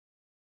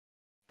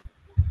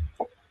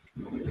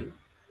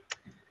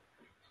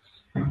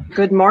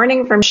Good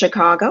morning from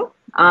Chicago.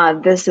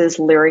 This is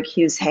Lyric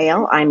Hughes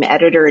Hale. I'm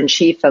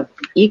editor-in-chief of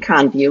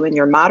EconVue and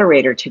your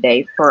moderator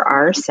today for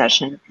our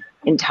session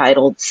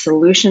entitled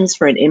Solutions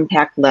for an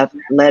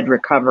Impact-Led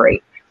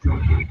Recovery.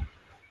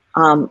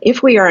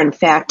 If we are in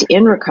fact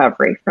in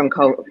recovery from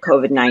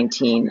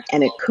COVID-19,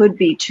 and it could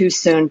be too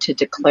soon to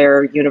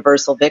declare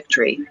universal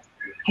victory,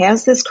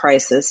 has this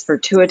crisis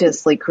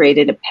fortuitously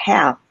created a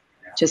path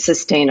to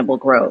sustainable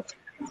growth?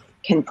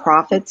 Can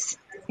profits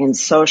and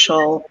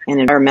social and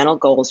environmental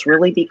goals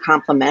really be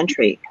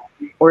complementary,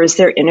 or is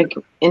there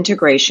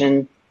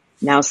integration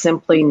now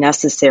simply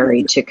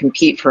necessary to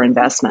compete for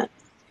investment?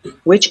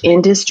 Which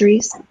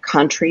industries,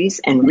 countries,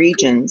 and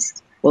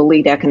regions will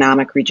lead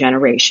economic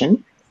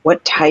regeneration?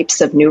 What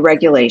types of new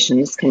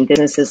regulations can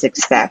businesses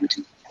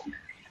expect?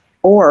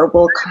 Or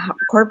will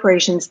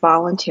corporations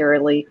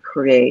voluntarily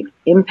create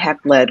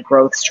impact-led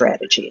growth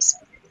strategies?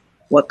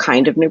 What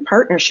kind of new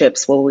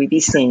partnerships will we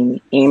be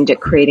seeing aimed at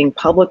creating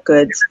public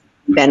goods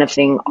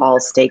benefiting all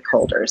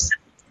stakeholders?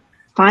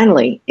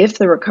 Finally, if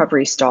the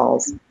recovery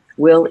stalls,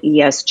 will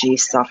ESG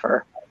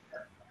suffer?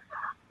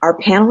 Our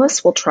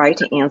panelists will try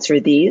to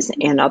answer these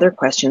and other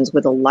questions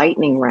with a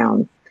lightning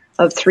round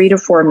of 3 to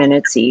 4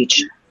 minutes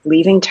each,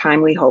 leaving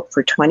time, we hope,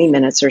 for 20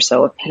 minutes or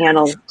so of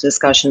panel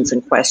discussions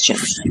and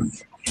questions.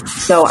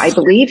 So I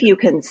believe you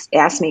can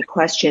ask me a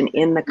question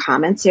in the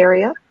comments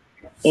area,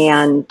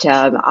 and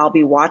I'll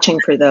be watching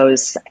for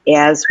those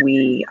as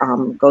we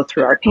go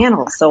through our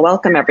panel. So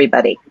welcome,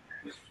 everybody.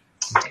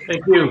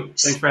 Thank you.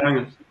 Thanks for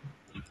having us.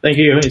 Thank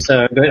you. It's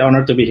a great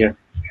honor to be here.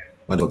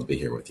 Wonderful to be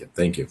here with you.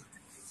 Thank you.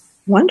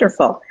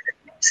 Wonderful.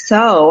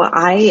 So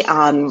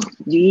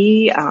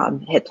we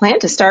had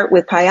planned to start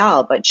with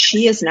Payal, but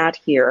she is not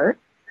here.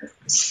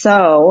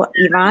 So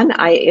Ivan,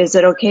 is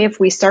it okay if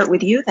we start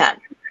with you then?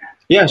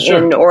 Yeah, sure.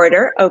 In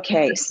order.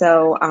 Okay.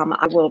 So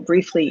I will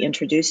briefly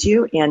introduce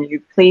you, and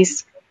you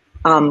please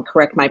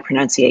correct my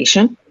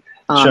pronunciation,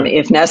 Sure.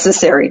 if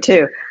necessary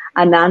too.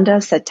 Ananda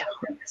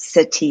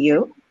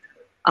Setiyo,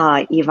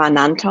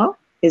 Ivannanto,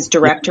 is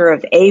director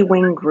of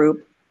A-Wing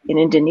Group in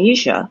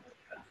Indonesia.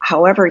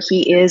 However,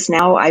 he is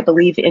now, I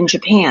believe, in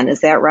Japan.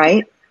 Is that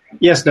right?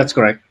 Yes, that's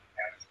correct.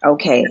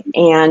 Okay.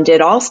 And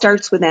it all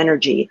starts with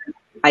energy.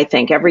 I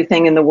think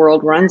everything in the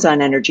world runs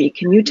on energy.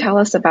 Can you tell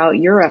us about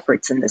your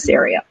efforts in this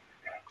area?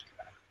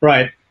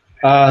 Right.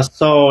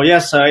 So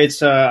yes,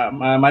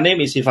 my name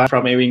is Ivan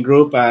from A-Wing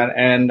Group,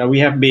 and we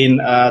have been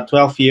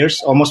 12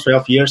 years, almost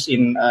 12 years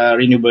in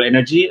renewable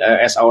energy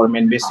as our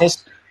main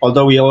business.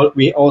 Although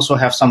we also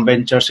have some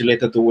ventures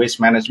related to waste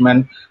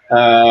management,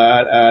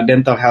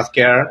 dental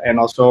healthcare, and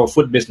also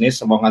food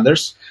business, among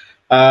others.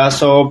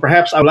 So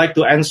perhaps I would like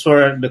to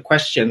answer the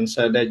questions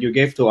that you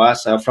gave to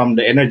us from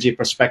the energy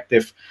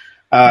perspective.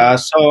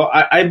 So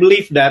I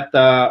believe that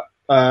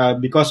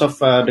because of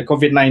the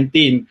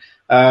COVID-19,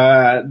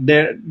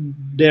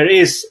 there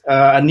is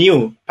a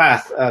new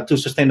path to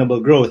sustainable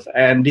growth,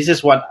 and this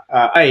is what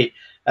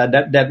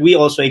that we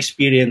also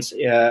experience,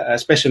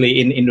 especially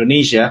in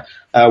Indonesia,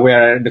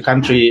 where the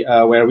country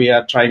where we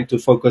are trying to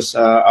focus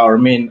our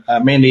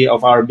mainly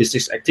of our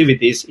business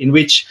activities, in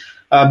which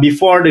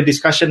before the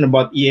discussion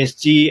about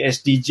ESG,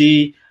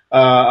 SDG,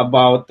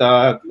 about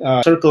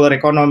circular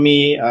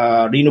economy,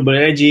 renewable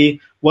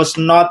energy was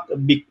not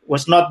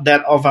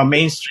that of a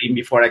mainstream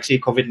before actually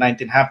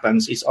COVID-19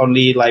 happens. It's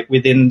only like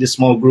within the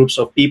small groups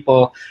of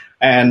people,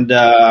 and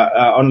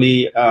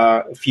only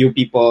a few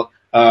people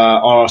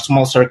or a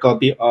small circle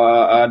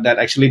that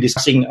actually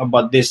discussing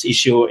about this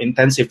issue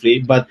intensively.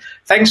 But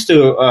thanks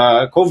to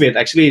COVID,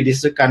 actually,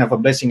 this is kind of a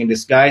blessing in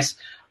disguise.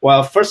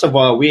 Well, first of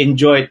all, we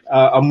enjoyed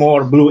a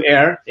more blue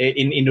air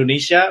in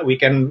Indonesia. We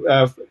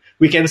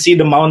can see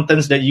the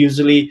mountains that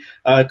usually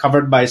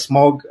covered by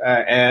smog,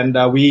 and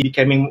we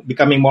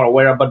becoming more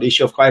aware about the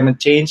issue of climate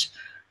change.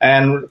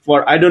 And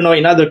for, I don't know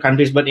in other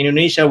countries, but in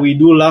Indonesia, we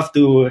do love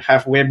to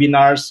have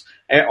webinars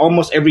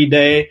almost every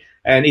day,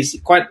 and it's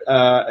quite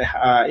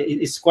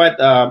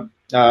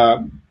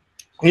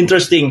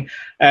interesting,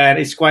 and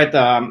it's quite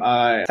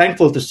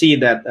thankful to see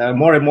that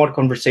more and more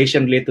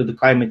conversation related to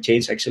climate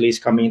change actually is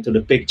coming into the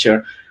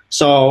picture.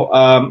 So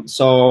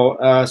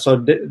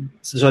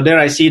there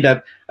I see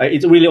that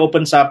it really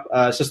opens up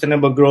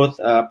sustainable growth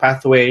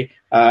pathway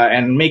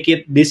and make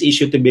it this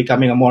issue to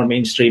becoming a more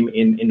mainstream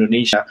in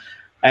Indonesia.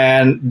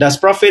 And does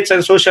profits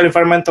and social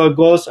environmental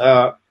goals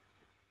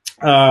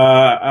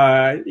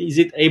is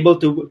it able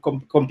to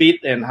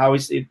compete, and how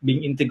is it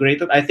being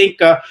integrated? I think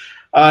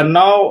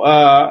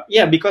now,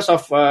 because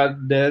of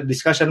the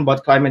discussion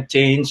about climate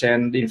change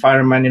and the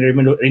environment and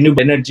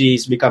renewable energy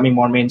is becoming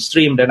more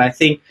mainstream, then I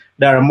think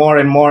there are more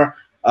and more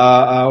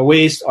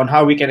ways on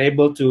how we can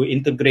able to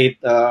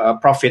integrate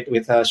profit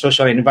with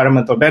social and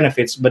environmental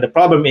benefits. But the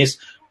problem is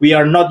we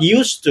are not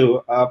used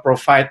to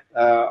provide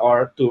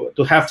or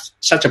to have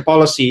such a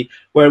policy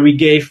where we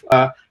gave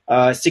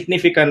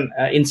significant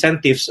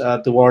incentives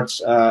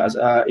towards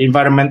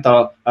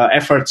environmental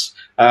efforts,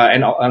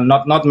 and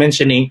not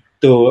mentioning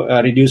to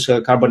reduce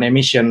carbon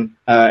emission,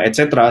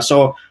 etc.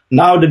 So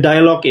now the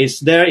dialogue is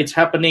there, it's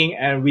happening,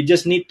 and we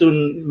just need to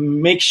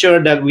make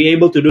sure that we're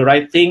able to do the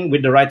right thing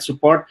with the right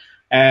support.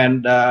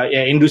 And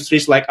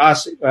industries like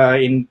us,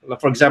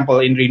 for example,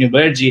 in renewable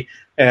energy,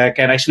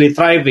 can actually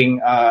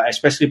thriving,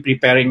 especially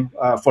preparing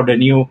for the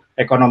new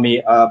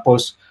economy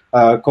post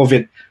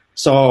COVID.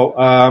 So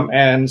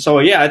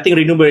I think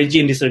renewable energy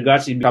in this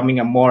regard is becoming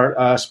a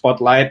more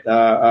spotlight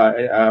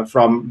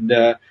from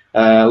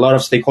a lot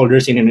of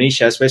stakeholders in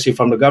Indonesia, especially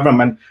from the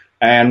government.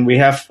 And we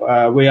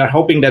are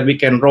hoping that we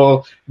can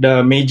roll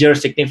the major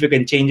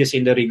significant changes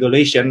in the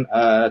regulation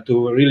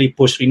to really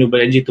push renewable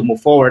energy to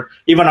move forward.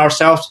 Even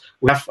ourselves,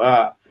 we have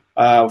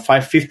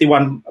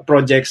 551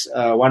 projects,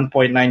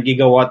 1.9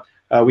 gigawatt,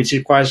 which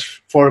requires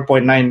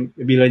 $4.9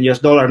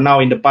 billion now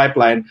in the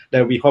pipeline,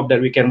 that we hope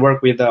that we can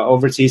work with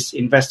overseas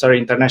investor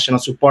international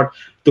support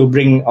to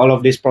bring all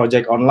of this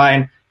project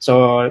online.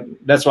 So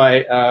that's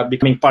why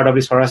becoming part of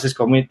this Horasis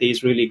community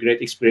is really a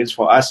great experience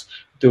for us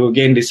to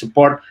gain this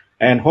support.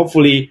 And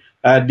hopefully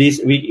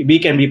we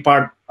can be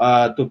part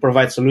to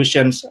provide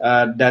solutions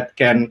that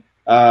can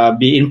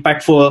be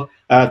impactful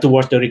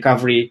towards the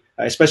recovery,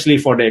 especially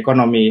for the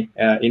economy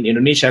in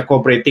Indonesia,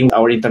 cooperating with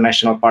our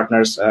international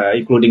partners,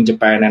 including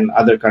Japan and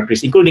other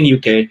countries, including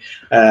UK,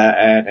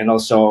 and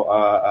also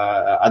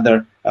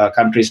other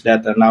countries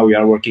that now we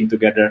are working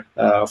together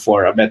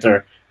for a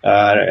better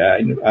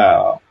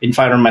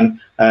environment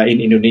in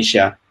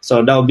Indonesia.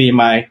 So that'll be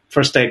my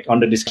first take on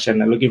the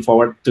discussion. I'm looking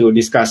forward to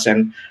discuss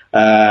and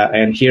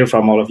hear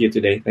from all of you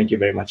today. Thank you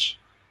very much.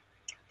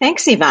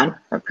 Thanks, Ivan.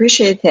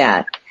 Appreciate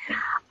that.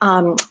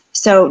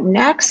 So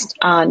next,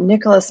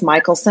 Nicolas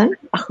Michaelsen,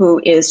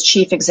 who is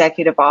Chief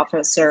Executive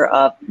Officer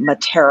of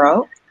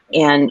Matero.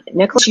 And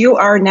Nicolas, you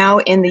are now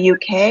in the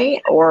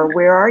UK, or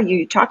where are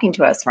you talking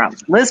to us from?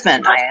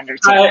 Lisbon, I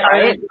understand,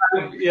 right?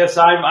 Yes,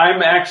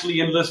 I'm actually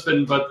in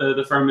Lisbon, but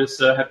the firm is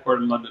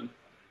headquartered in London.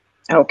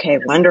 Okay,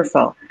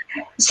 wonderful.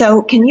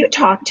 So can you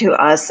talk to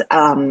us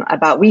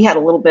about, we had a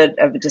little bit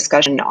of a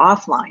discussion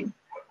offline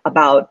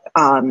about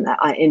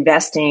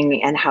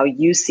investing and how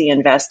you see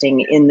investing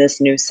in this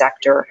new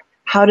sector.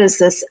 How does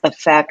this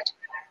affect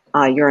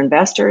your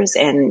investors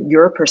and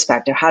your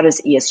perspective? How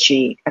does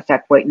ESG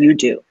affect what you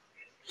do?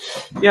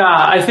 Yeah,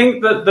 I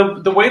think that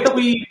the way that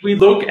we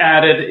look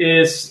at it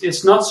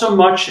is not so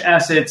much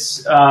as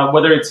it's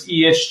whether it's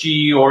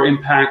ESG or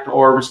impact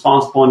or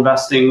responsible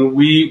investing.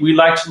 We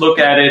like to look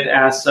at it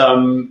as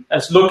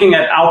looking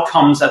at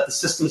outcomes at the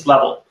systems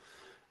level.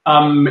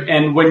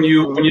 And when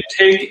you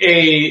take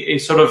a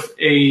sort of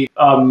a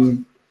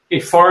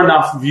far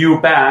enough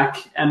view back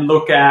and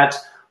look at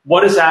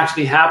what is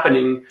actually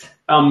happening,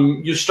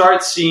 you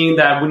start seeing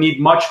that we need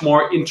much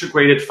more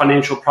integrated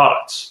financial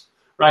products.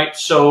 Right.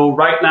 So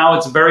right now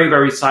it's very,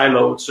 very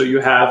siloed. So you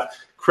have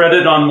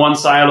credit on one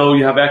silo,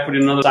 you have equity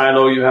in another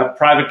silo, you have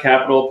private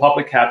capital,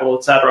 public capital,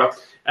 et cetera.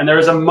 And there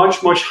is a much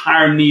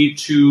higher need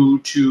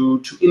to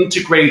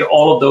integrate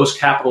all of those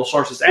capital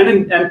sources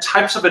and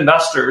types of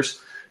investors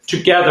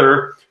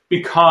together,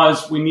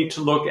 because we need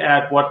to look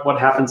at what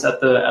happens at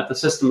the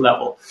system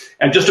level.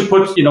 And just to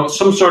put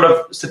some sort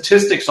of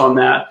statistics on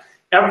that,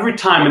 every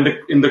time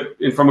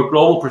from a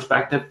global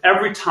perspective,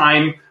 every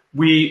time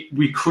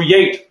we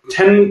create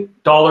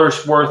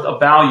 $10 worth of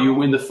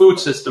value in the food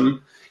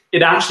system,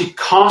 it actually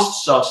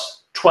costs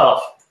us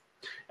 12.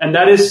 And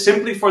that is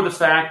simply for the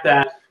fact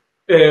that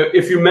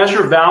if you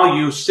measure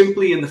value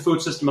simply in the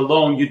food system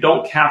alone, you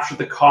don't capture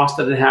the cost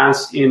that it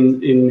has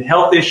in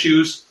health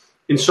issues,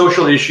 in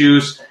social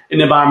issues, in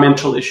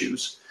environmental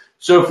issues.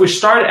 So if we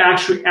start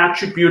actually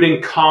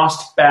attributing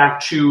cost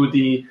back to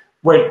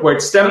where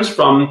it stems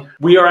from,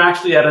 we are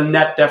actually at a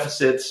net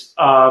deficit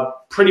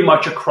pretty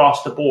much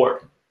across the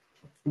board.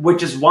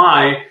 Which is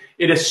why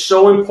it is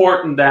so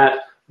important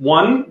that,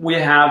 one, we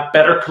have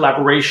better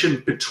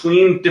collaboration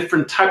between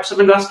different types of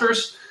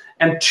investors,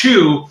 and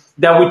two,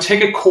 that we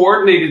take a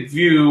coordinated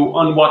view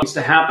on what needs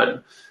to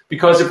happen.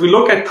 Because if we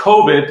look at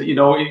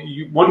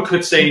COVID, one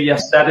could say,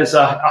 yes, that is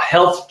a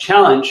health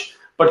challenge,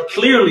 but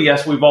clearly,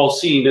 as we've all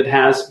seen, it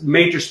has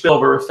major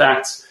spillover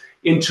effects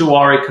into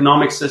our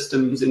economic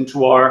systems,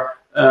 into our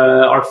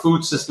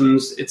food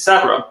systems,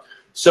 etc.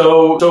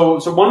 So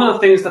one of the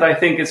things that I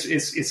think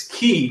is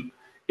key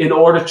in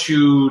order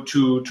to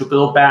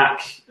build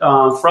back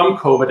from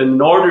COVID, and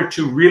in order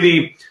to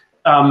really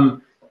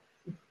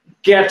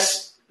get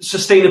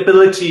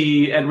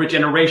sustainability and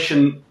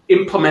regeneration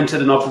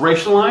implemented and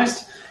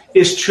operationalized,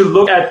 is to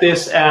look at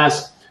this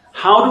as,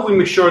 how do we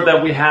make sure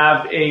that we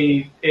have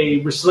a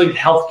resilient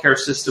healthcare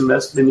system,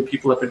 as many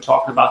people have been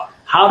talking about?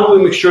 How do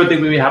we make sure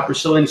that we have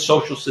resilient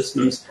social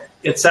systems,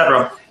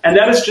 etc.? And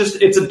that is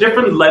it's a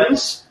different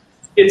lens.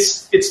 It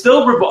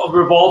still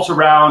revolves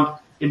around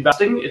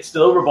investing. It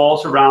still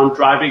revolves around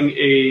driving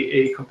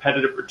a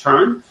competitive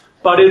return,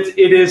 but it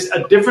is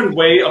a different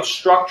way of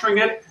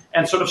structuring it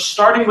and sort of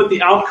starting with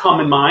the outcome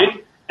in mind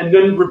and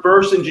then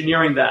reverse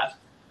engineering that.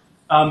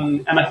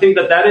 And I think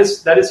that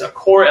is a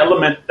core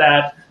element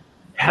that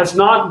has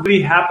not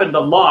really happened a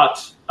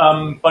lot,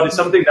 but it's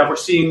something that we're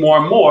seeing more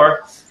and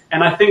more.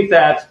 And I think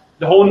that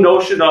the whole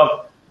notion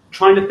of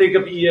trying to think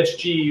of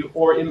ESG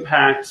or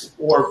impact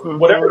or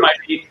whatever it might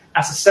be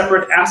as a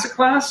separate asset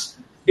class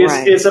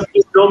is a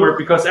misnomer,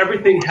 because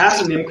everything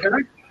has an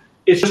impact.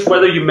 It's just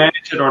whether you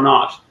manage it or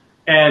not.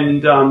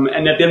 And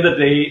at the end of the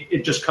day,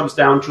 it just comes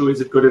down to,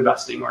 is it good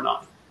investing or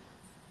not?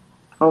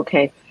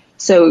 Okay.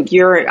 So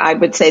I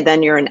would say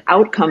then you're an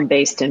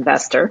outcome-based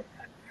investor.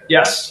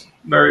 Yes,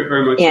 very,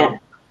 very much so.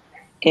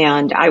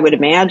 And I would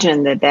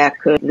imagine that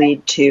could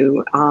lead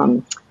to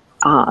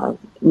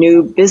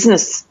new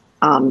business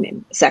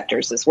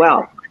sectors as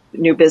well,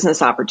 new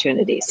business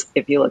opportunities,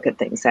 if you look at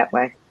things that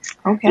way.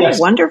 Okay, yes.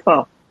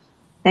 Wonderful.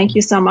 Thank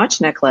you so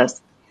much,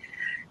 Nicolas.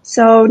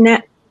 So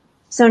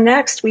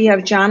next we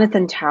have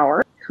Jonathan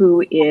Tower,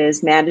 who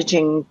is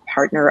managing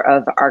partner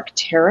of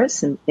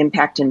Arctaris and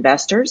Impact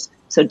Investors.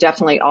 So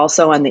definitely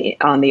also on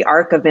the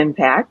arc of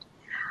impact.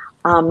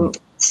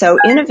 So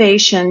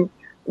innovation,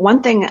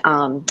 one thing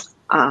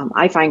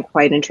I find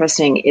quite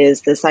interesting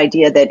is this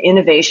idea that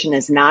innovation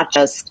is not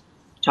just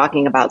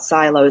talking about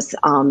silos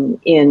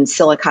in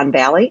Silicon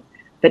Valley,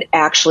 but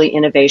actually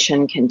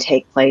innovation can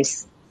take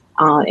place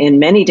in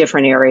many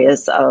different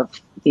areas of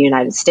the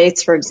United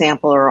States, for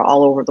example, or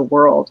all over the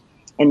world.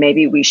 And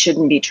maybe we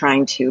shouldn't be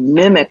trying to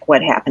mimic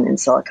what happened in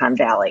Silicon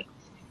Valley,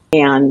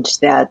 and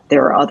that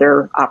there are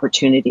other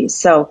opportunities.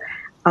 So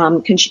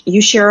can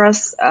you share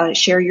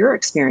your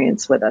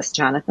experience with us,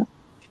 Jonathan?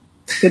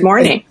 Good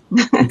morning.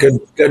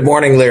 Good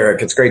morning,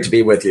 Lyric. It's great to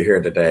be with you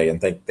here today,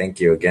 and thank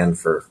you again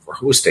for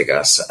hosting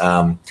us.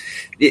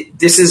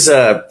 This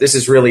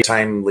is really a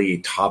timely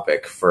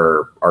topic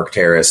for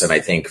Arctaris, and I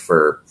think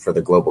for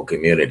the global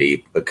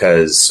community,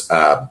 because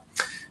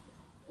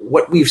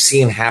what we've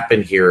seen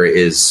happen here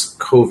is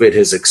COVID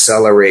has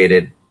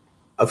accelerated,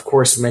 of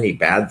course, many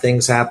bad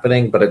things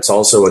happening, but it's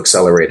also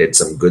accelerated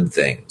some good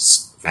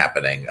things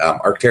happening.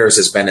 Arctaris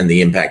has been in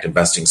the impact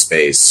investing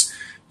space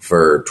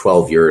for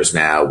 12 years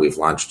now. We've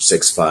launched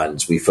 6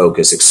 funds. We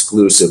focus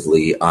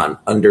exclusively on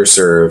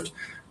underserved,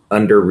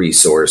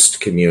 under-resourced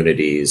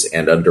communities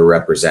and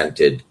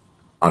underrepresented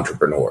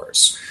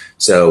entrepreneurs.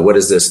 So what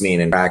does this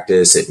mean in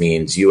practice? It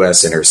means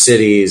U.S. inner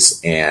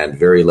cities and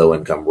very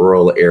low-income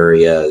rural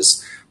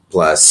areas,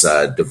 plus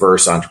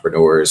diverse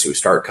entrepreneurs who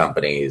start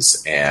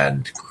companies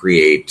and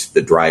create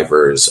the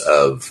drivers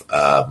of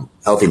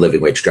healthy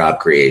living wage job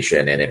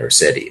creation in inner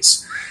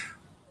cities.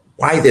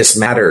 Why this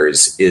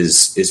matters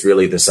is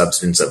really the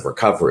substance of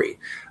recovery.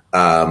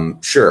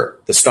 Sure,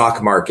 the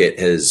stock market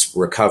has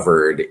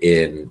recovered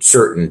in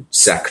certain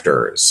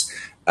sectors.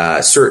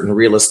 Certain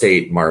real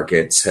estate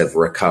markets have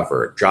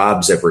recovered.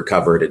 Jobs have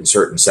recovered in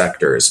certain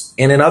sectors,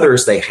 and in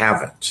others they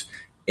haven't.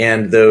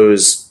 And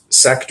those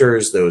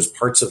sectors, those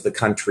parts of the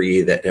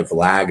country that have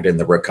lagged in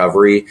the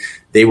recovery,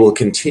 they will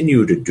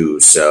continue to do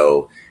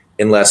so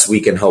unless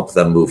we can help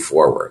them move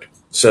forward.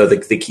 So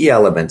the key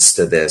elements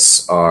to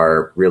this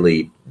are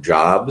really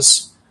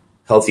jobs,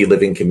 healthy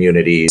living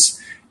communities,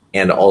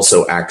 and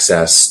also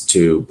access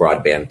to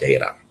broadband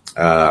data.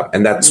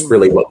 And that's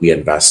really what we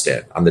invest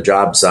in. On the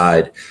job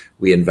side,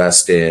 we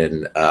invest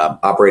in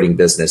operating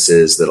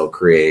businesses that'll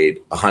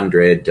create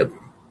 100 to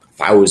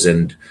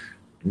 1,000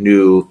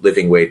 new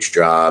living wage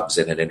jobs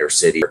in an inner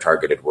city or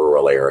targeted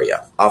rural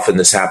area. Often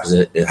this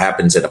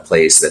happens in a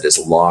place that has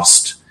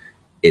lost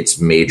its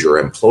major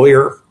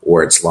employer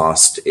or it's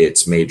lost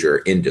its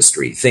major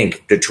industry.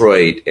 Think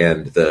Detroit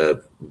and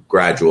the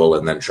gradual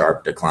and then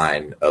sharp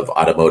decline of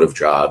automotive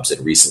jobs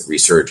and recent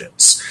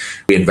resurgence.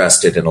 We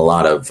invested in a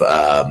lot of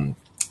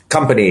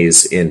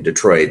companies in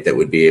Detroit that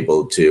would be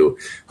able to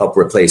help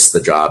replace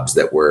the jobs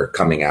that were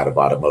coming out of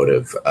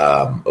automotive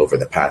over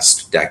the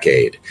past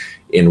decade.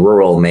 In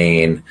rural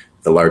Maine,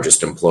 the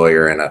largest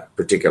employer in a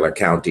particular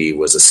county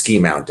was a ski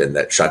mountain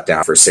that shut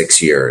down for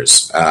 6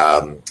 years.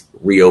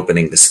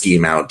 Reopening the ski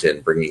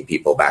mountain, bringing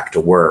people back to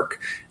work,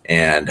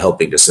 and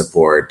helping to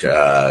support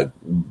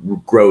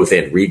growth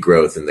and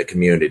regrowth in the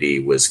community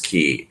was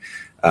key.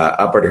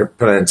 Upper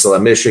Peninsula,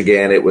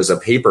 Michigan, it was a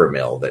paper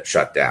mill that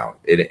shut down.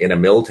 In a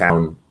mill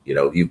town,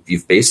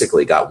 you've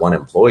basically got one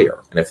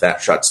employer, and if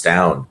that shuts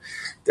down,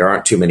 there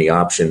aren't too many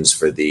options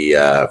for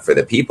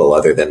the people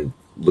other than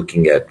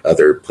looking at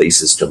other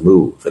places to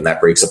move, and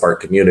that breaks apart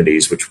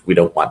communities, which we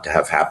don't want to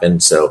have happen.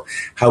 So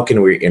how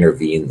can we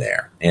intervene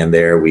there? And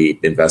there we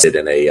invested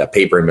in a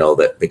paper mill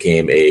that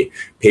became a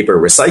paper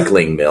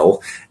recycling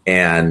mill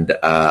and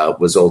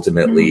was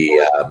ultimately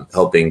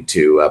helping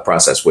to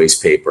process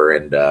waste paper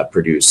and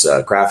produce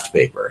craft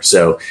paper.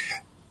 So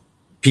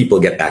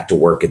people get back to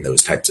work in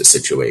those types of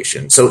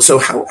situations. So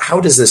how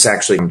does this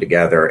actually come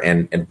together,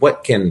 and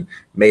what can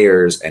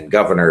mayors and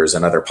governors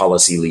and other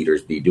policy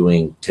leaders be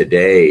doing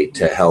today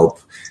to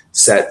help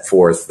set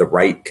forth the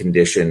right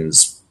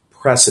conditions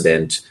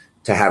precedent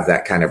to have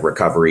that kind of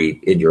recovery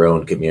in your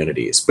own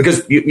communities?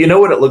 Because you know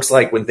what it looks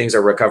like when things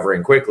are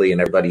recovering quickly and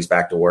everybody's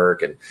back to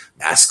work and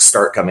masks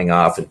start coming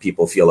off and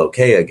people feel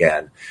okay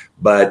again.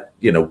 But,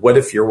 what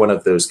if you're one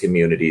of those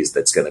communities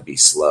that's going to be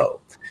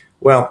slow?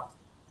 Well,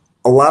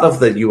 a lot of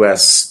the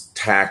U.S.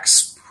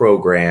 tax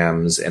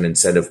programs and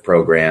incentive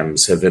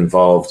programs have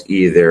involved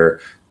either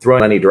throwing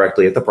money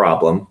directly at the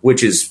problem,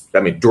 which is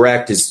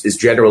direct is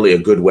generally a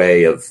good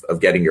way of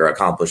getting your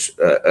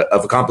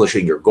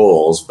accomplishing your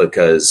goals,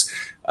 because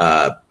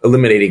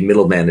eliminating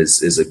middlemen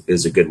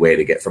is a good way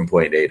to get from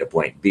point A to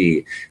point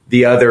B.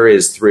 The other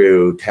is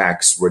through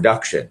tax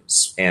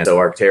reductions. And so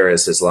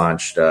Arctaris has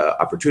launched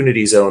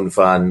opportunity zone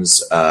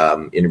funds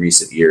in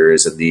recent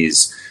years, and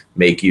these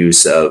make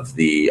use of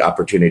the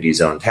opportunity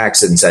zone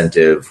tax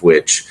incentive,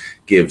 which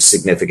gives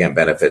significant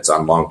benefits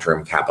on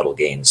long-term capital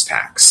gains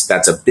tax.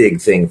 That's a big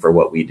thing for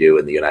what we do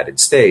in the United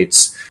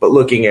States. But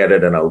looking at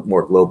it in a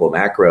more global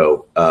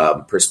macro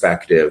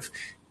perspective,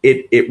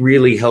 it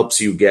really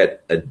helps you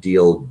get a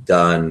deal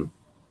done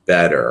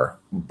better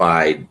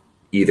by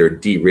either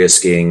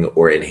de-risking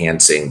or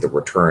enhancing the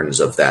returns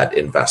of that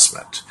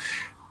investment.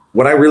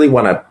 What I really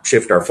want to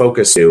shift our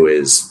focus to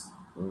is,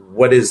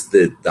 what is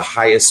the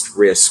highest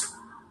risk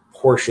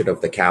portion of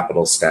the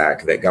capital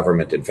stack that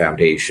government and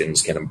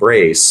foundations can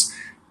embrace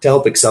to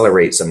help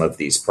accelerate some of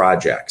these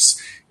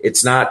projects?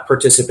 It's not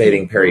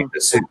participating pari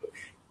passu.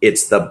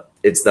 It's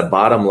the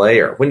bottom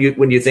layer. When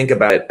you think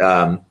about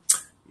it,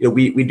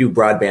 we do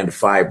broadband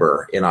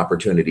fiber in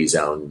opportunity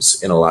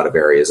zones in a lot of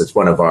areas. It's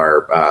one of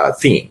our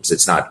themes.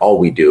 It's not all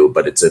we do,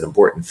 but it's an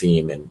important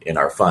theme in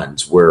our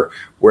funds. We're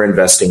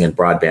investing in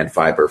broadband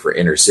fiber for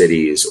inner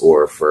cities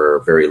or for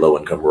very low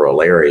income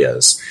rural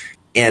areas.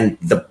 And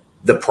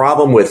the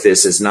problem with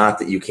this is not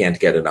that you can't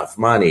get enough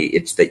money,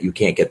 it's that you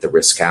can't get the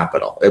risk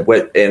capital.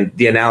 And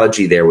the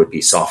analogy there would be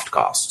soft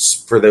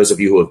costs. For those of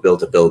you who have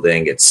built a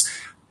building, it's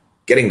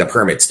getting the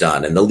permits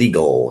done and the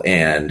legal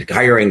and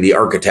hiring the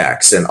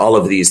architects and all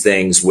of these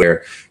things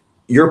where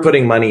you're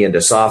putting money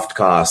into soft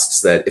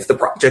costs that if the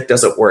project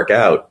doesn't work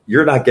out,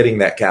 you're not getting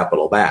that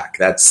capital back.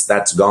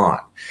 That's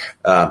gone.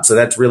 So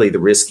that's really the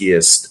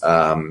riskiest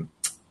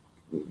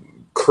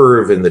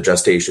curve in the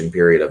gestation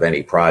period of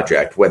any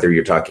project, whether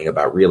you're talking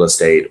about real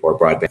estate or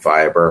broadband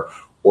fiber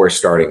or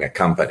starting a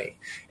company.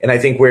 And I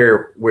think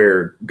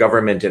where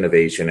government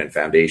innovation and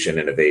foundation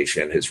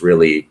innovation has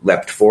really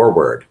leapt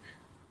forward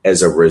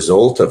as a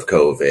result of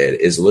COVID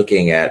is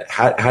looking at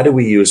how do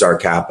we use our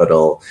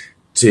capital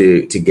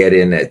to get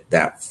in at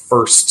that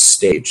first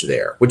stage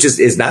there, which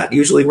is not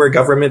usually where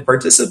government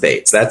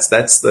participates. That's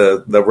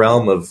the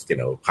realm of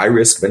high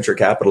risk venture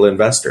capital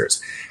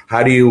investors.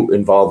 How do you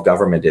involve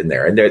government in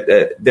there? And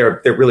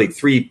there are really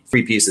three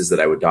pieces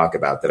that I would talk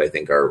about that I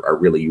think are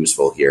really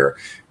useful here.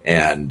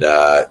 And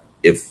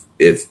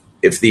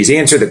if these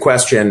answer the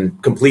question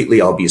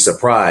completely, I'll be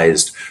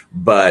surprised.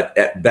 But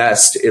at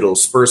best, it'll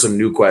spur some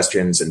new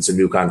questions and some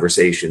new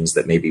conversations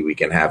that maybe we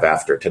can have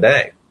after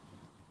today.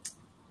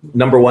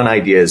 Number one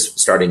idea is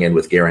starting in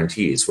with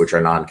guarantees, which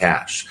are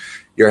non-cash.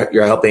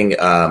 You're helping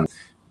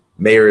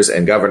mayors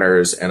and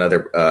governors and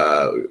other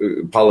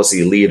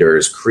policy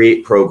leaders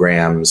create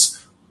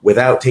programs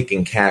without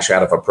taking cash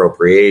out of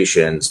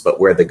appropriations, but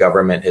where the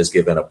government has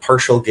given a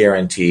partial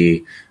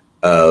guarantee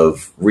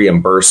of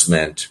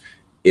reimbursement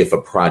if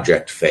a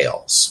project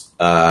fails.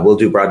 We'll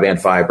do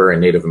broadband fiber in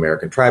Native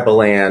American tribal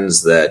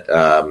lands that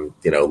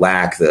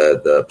lack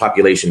the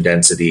population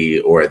density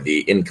or the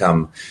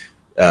income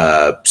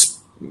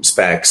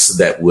specs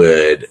that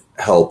would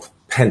help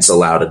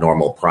pencil out a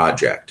normal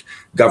project.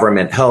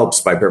 Government helps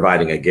by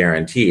providing a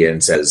guarantee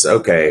and says,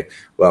 okay,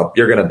 well,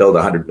 you're going to build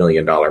a $100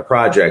 million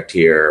project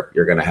here.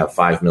 You're going to have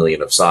 $5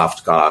 million of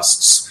soft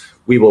costs.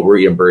 We will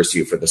reimburse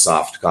you for the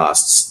soft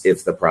costs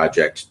if the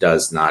project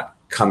does not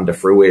come to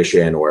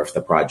fruition or if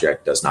the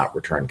project does not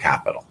return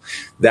capital.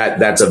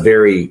 That's a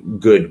very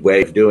good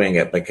way of doing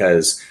it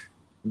because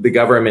the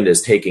government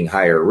is taking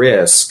higher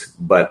risk,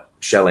 but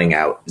shelling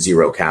out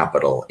zero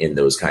capital in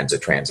those kinds of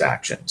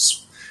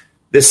transactions.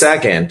 The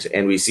second,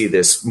 and we see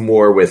this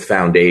more with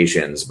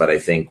foundations, but I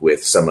think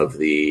with some of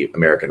the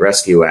American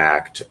Rescue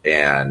Act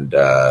and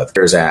the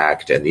CARES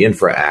Act and the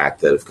Infra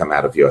Act that have come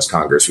out of U.S.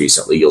 Congress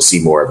recently, you'll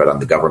see more of it on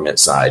the government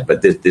side.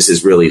 But this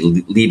is really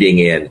leading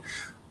in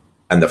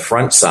on the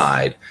front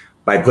side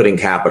by putting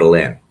capital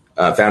in.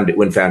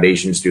 When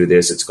foundations do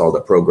this, it's called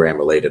a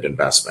program-related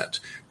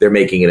investment. They're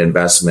making an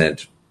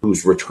investment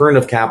whose return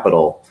of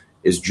capital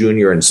is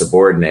junior and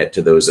subordinate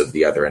to those of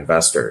the other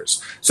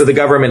investors. So the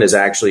government is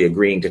actually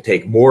agreeing to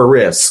take more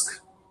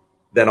risk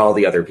than all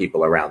the other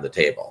people around the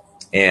table.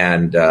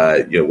 And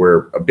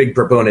we're big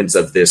proponents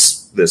of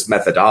this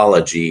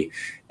methodology,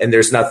 and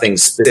there's nothing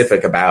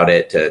specific about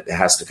it. It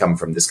has to come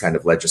from this kind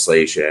of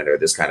legislation or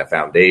this kind of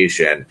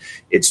foundation.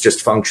 It's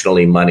just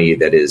functionally money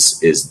that is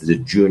the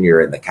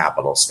junior in the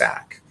capital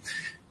stack.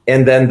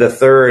 And then the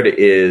third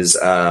is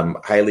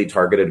highly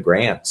targeted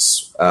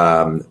grants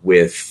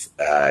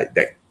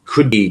that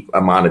could be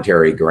a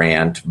monetary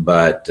grant,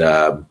 but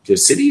the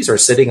cities are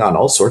sitting on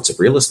all sorts of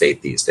real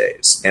estate these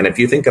days. And if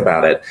you think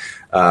about it,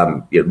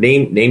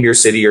 name your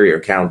city or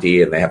your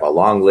county, and they have a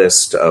long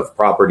list of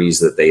properties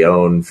that they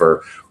own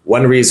for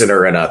one reason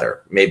or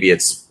another. Maybe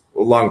it's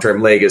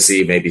long-term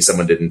legacy, maybe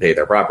someone didn't pay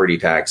their property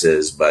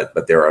taxes, but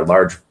there are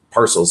large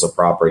parcels of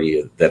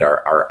property that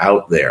are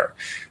out there.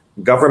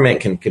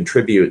 Government can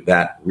contribute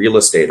that real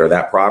estate or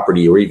that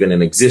property or even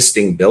an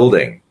existing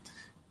building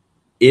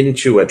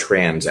into a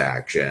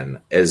transaction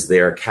as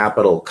their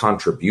capital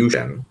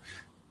contribution,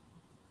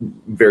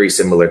 very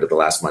similar to the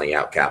last money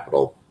out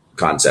capital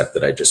concept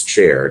that I just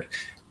shared,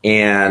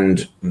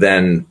 and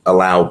then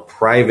allow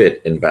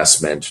private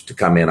investment to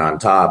come in on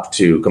top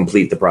to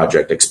complete the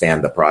project,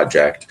 expand the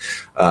project.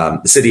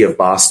 The city of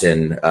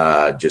Boston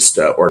just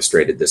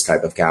orchestrated this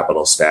type of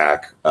capital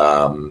stack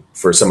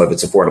for some of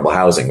its affordable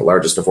housing. The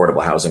largest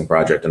affordable housing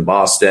project in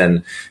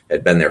Boston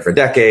had been there for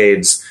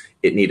decades.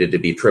 It needed to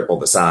be triple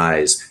the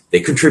size. They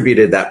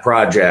contributed that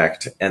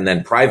project, and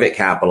then private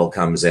capital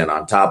comes in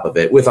on top of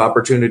it with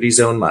Opportunity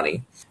Zone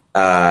money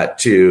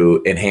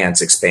to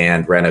enhance,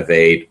 expand,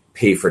 renovate,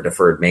 pay for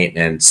deferred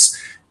maintenance,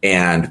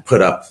 and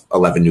put up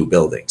 11 new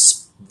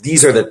buildings.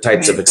 These are the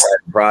types of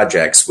exciting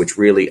projects which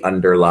really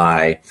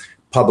underlie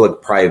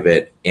public,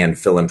 private, and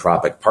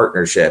philanthropic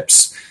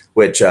partnerships,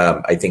 which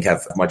I think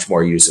have much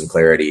more use and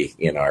clarity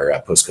in our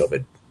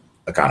post-COVID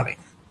economy.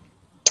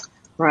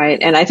 Right.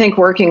 And I think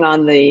working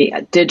on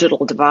the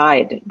digital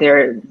divide,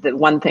 the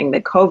one thing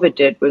that COVID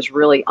did was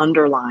really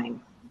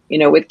underline,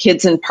 with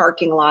kids in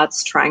parking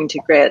lots trying to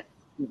get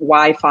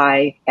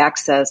Wi-Fi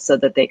access so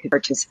that they could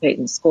participate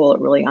in school. It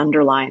really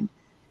underlined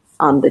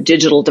the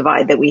digital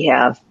divide that we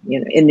have,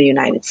 in the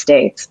United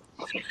States.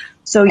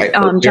 So,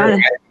 John,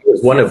 I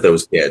was one of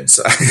those kids.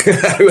 I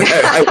was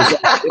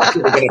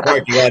in a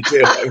parking lot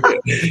too.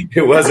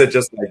 It wasn't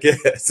just my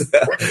kids,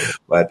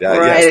 but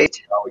yes,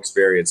 we all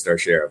experienced our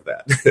share of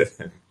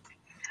that.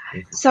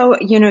 So,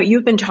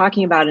 you've been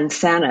talking about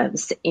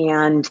incentives,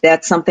 and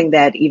that's something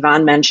that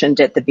Yvonne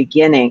mentioned at the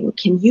beginning.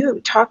 Can you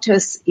talk to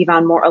us,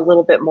 Yvonne, a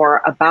little bit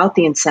more about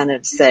the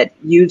incentives that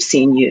you've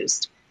seen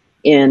used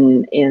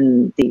in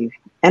the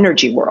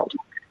energy world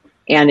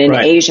and in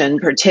Asia in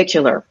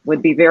particular?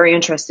 Would be very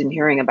interested in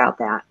hearing about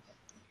that.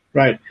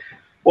 Right.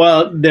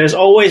 Well, there's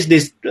always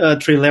this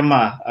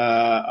trilemma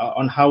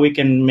on how we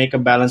can make a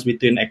balance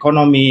between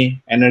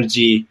economy,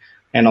 energy,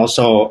 and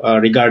also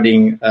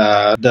regarding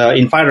the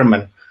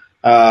environment.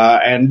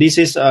 And this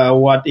is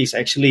what is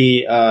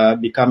actually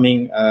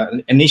becoming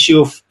an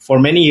issue for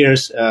many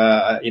years,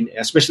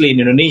 especially in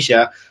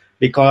Indonesia,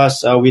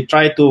 because we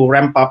try to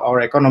ramp up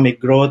our economic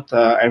growth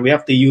and we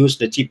have to use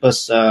the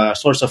cheapest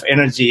source of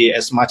energy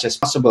as much as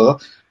possible.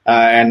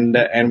 And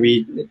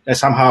we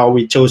somehow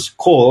chose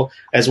coal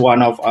as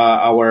one of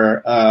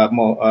our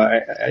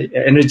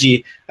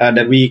energy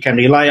that we can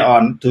rely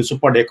on to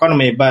support the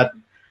economy, but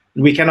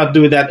we cannot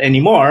do that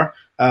anymore.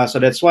 So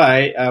that's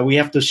why we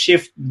have to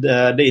shift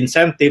the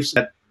incentives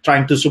that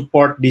trying to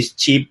support this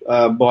cheap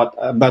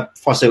but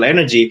fossil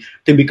energy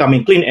to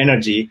becoming clean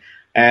energy,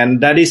 and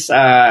that is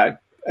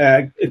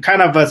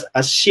kind of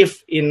a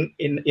shift in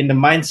the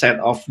mindset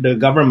of the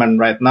government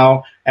right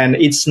now, and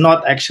it's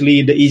not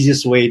actually the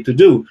easiest way to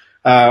do.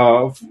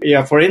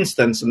 For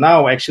instance,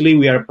 now actually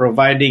we are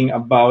providing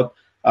about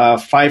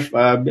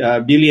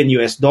 $5 billion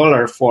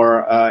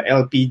for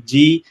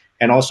LPG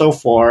and also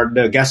for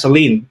the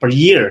gasoline per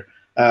year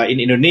in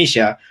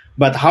Indonesia.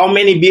 But how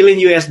many billion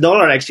US$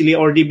 actually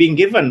already being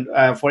given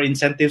for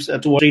incentives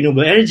towards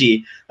renewable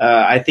energy?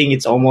 I think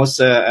it's almost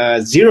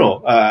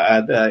zero.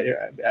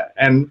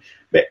 And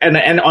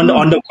on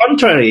the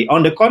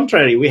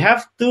contrary, we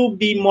have to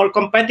be more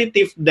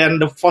competitive than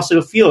the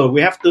fossil fuel.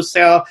 We have to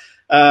sell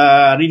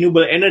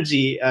renewable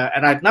energy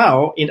right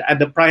now at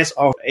the price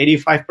of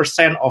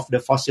 85% of the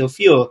fossil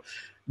fuel.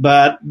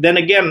 But then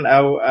again,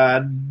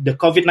 the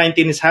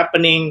COVID-19 is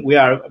happening. We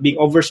are being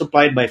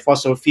oversupplied by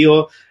fossil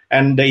fuel,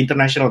 and the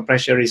international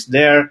pressure is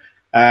there.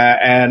 We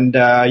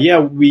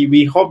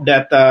hope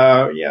that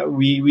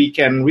we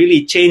can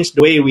really change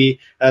the way we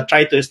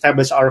try to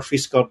establish our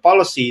fiscal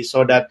policy,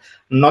 so that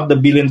not the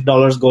 $1 billion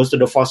goes to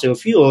the fossil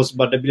fuels,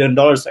 but the $1 billion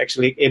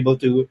actually able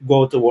to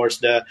go towards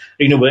the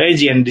renewable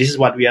energy. And this is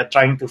what we are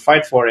trying to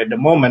fight for at the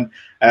moment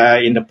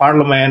in the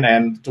parliament,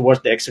 and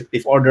towards the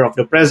executive order of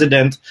the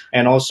president,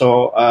 and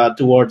also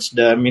towards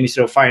the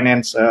Ministry of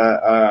Finance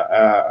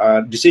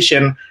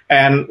decision.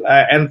 And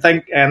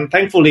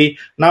thankfully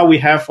now we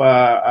have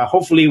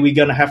hopefully we're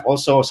gonna have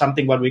also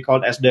something what we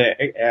call as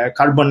the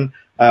carbon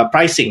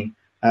pricing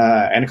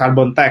and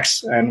carbon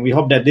tax, and we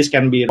hope that this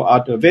can be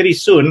out very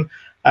soon.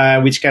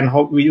 We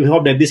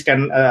hope that this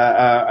can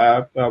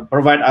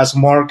provide us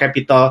more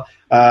capital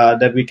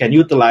that we can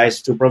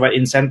utilize to provide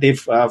incentive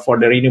for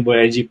the renewable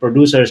energy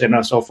producers and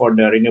also for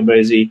the renewable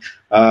energy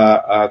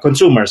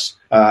consumers.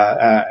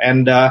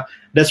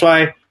 That's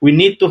why we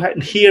need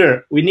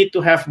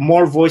to have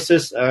more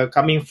voices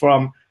coming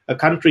from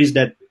countries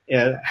that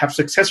have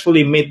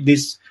successfully made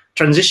this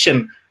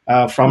transition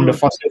from the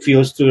fossil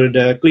fuels to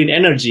the clean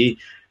energy,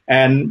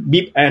 and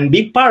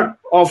be part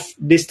of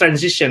this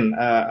transition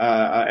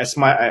as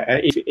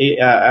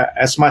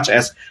much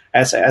as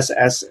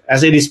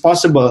it is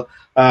possible,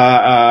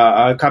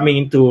 coming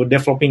into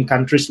developing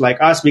countries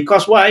like us.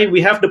 Because why?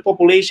 We have the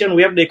population,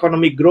 we have the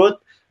economic growth,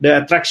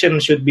 the attraction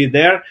should be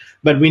there,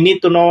 but we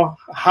need to know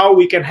how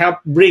we can help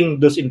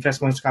bring those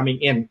investments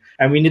coming in,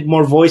 and we need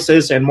more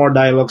voices and more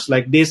dialogues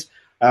like this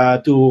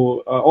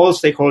to all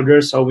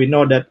stakeholders, so we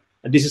know that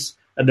this is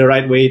the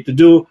right way to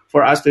do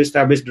for us to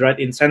establish the right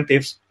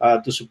incentives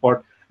to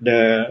support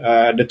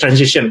the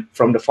transition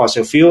from the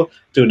fossil fuel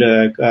to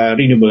the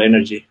renewable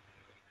energy.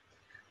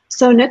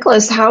 So,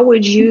 Nicolas, how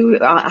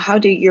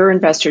do your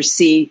investors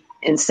see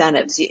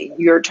incentives?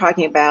 You're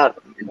talking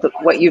about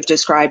what you've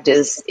described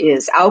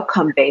is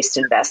outcome-based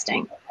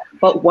investing,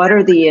 but what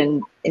are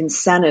the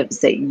incentives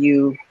that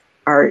you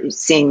are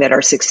seeing that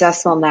are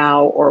successful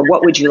now, or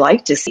what would you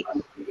like to see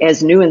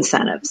as new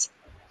incentives?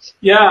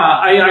 Yeah,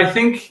 I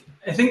think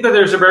that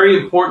there's a very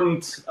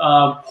important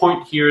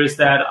point here is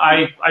that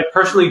I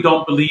personally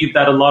don't believe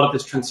that a lot of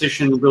this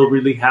transition will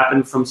really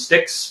happen from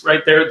sticks,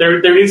 right?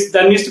 There needs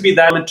to be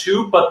that element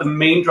too, but the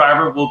main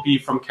driver will be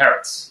from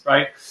carrots,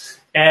 right?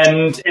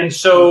 And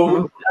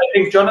so I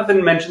think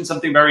Jonathan mentioned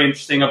something very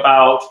interesting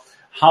about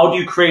how do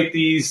you create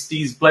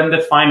these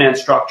blended finance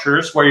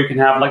structures where you can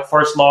have like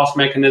first loss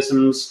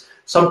mechanisms,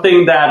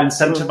 something that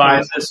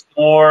incentivizes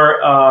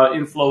more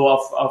inflow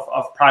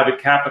of private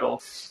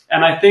capital.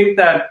 And I think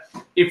that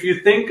if you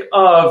think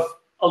of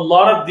a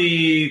lot of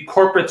the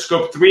corporate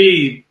scope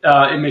 3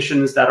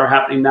 emissions that are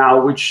happening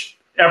now, which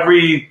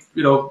every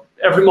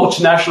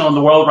multinational in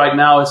the world right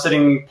now is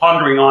sitting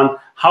pondering on,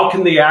 how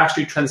can they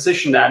actually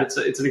transition that?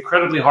 It's an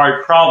incredibly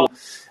hard problem.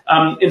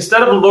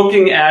 Instead of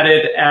looking at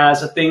it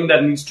as a thing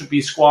that needs to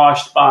be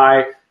squashed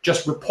by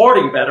just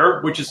reporting better,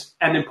 which is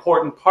an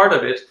important part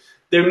of it,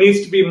 there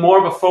needs to be more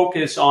of a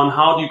focus on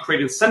how do you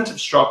create incentive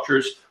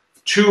structures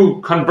to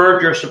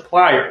convert your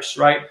suppliers,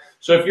 right?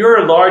 So if you're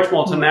a large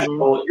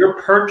multinational,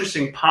 your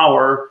purchasing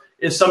power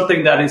is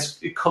something that is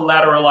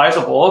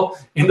collateralizable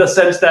in the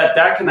sense that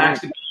can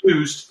actually be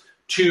used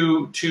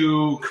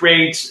to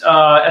create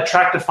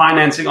attractive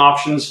financing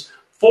options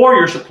for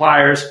your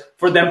suppliers,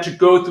 for them to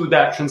go through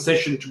that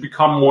transition to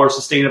become more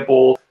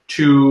sustainable,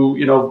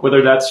 to,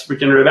 whether that's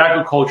regenerative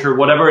agriculture,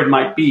 whatever it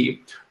might be,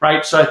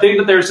 right? So I think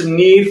that there's a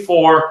need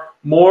for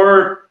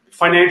more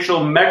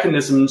financial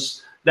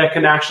mechanisms that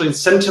can actually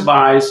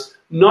incentivize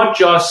not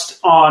just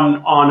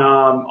on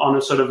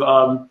a sort of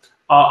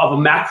a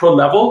macro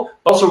level,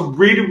 but also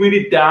really,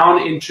 really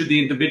down into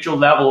the individual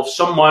level of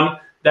someone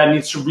that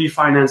needs to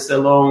refinance their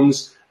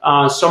loans,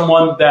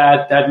 someone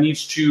that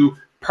needs to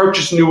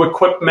purchase new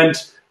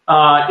equipment,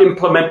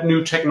 implement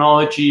new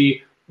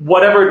technology,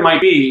 whatever it might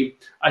be.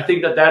 I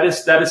think that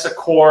is a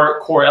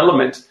core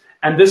element.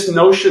 And this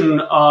notion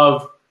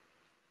of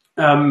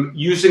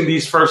using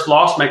these first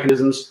loss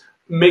mechanisms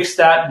makes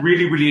that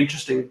really, really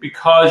interesting,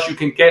 because you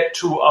can get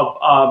to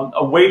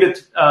a weighted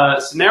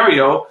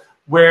scenario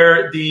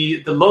where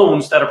the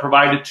loans that are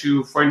provided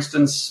to, for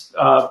instance,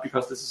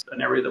 because this is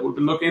an area that we've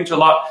been looking into a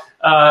lot,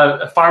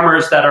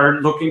 farmers that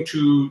are looking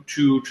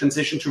to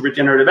transition to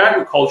regenerative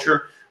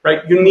agriculture,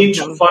 right? You need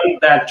to fund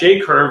that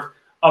J-curve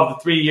of the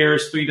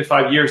 3 to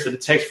 5 years that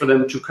it takes for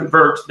them to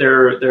convert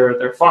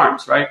their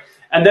farms, right?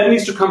 And that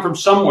needs to come from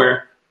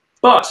somewhere.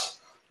 But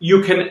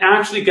you can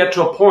actually get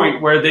to a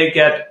point where they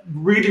get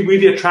really,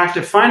 really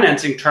attractive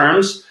financing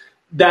terms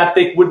that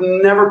they would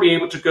never be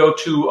able to go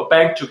to a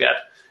bank to get.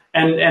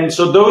 And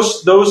so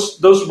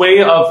those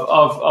way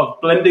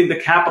of blending the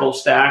capital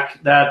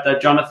stack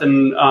that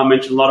Jonathan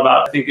mentioned a lot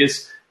about, I think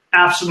is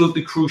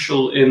absolutely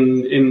crucial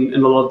in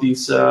a lot of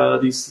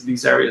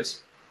these areas.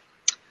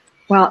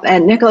 Well,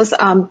 and Nicolas,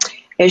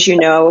 as you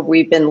know,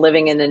 we've been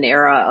living in an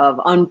era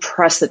of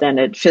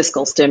unprecedented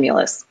fiscal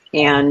stimulus.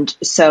 And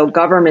so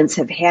governments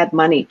have had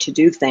money to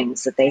do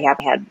things that they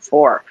haven't had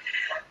before.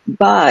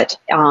 But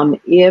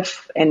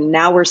and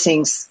now we're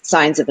seeing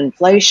signs of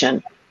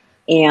inflation,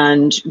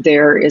 and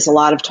there is a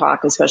lot of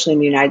talk, especially in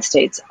the United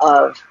States,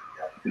 of,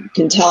 you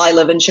can tell I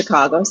live in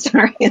Chicago,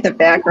 sorry, in the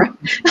background.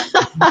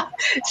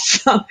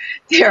 So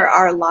there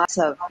are lots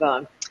of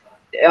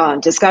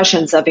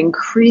discussions of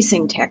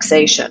increasing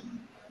taxation.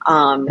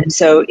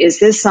 So is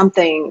this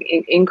something,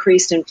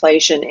 increased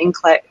inflation,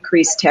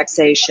 increased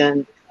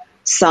taxation,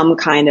 some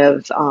kind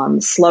of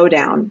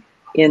slowdown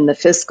in the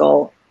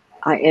fiscal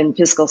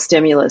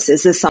stimulus?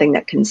 Is this something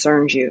that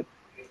concerns you?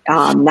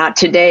 Not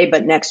today,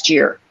 but next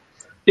year.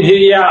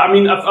 Yeah, I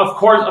mean, of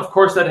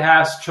course, that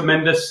has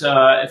tremendous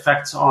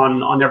effects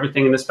on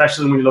everything, and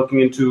especially when you're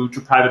looking into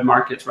private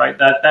markets, right?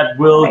 That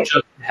will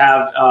just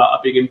have a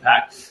big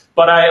impact.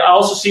 But I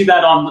also see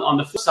that on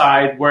the flip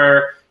side,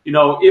 where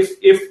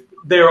if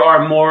there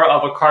are more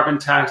of a carbon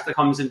tax that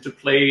comes into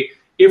play,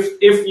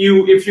 if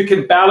you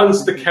can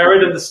balance the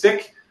carrot and the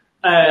stick,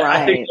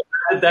 I think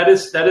that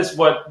is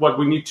what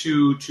we need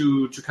to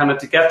kind of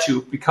to get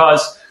to,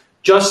 because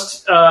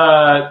just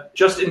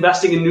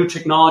investing in new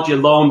technology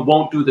alone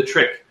won't do the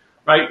trick,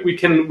 right? We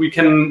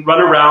can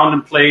run around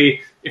and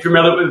play. If you're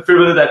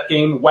familiar with that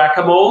game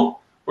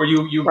Whack-A-Mole, where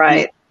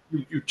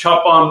you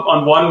chop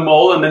on one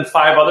mole and then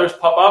 5 others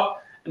pop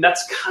up, and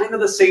that's kind of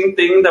the same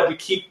thing that we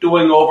keep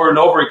doing over and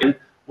over again,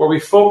 where we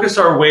focus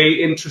our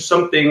way into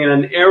something in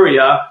an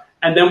area,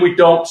 and then we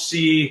don't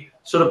see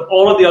sort of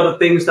all of the other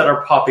things that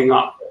are popping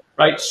up,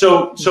 right?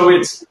 So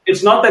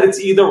it's not that it's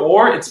either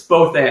or, it's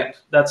both and.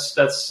 That's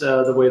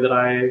the way that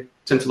I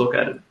tend to look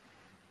at it.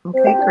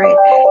 Okay, great.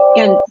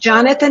 And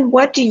Jonathan,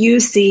 what do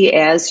you see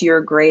as your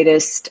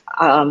greatest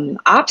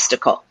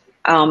obstacle?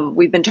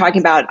 We've been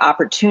talking about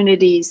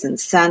opportunities,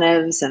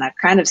 incentives, and I've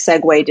kind of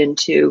segued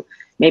into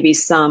maybe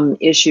some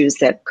issues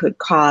that could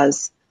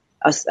cause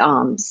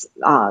slowdowns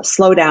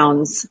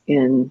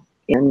in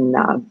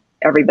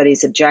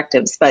everybody's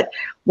objectives. But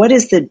what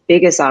is the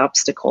biggest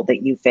obstacle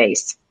that you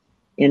face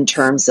in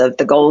terms of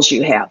the goals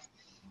you have?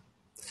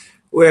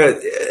 Well,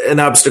 an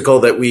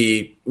obstacle that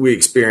we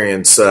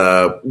experience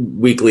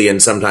weekly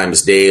and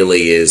sometimes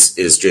daily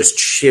is just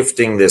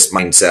shifting this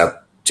mindset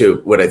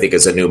to what I think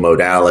is a new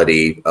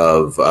modality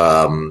of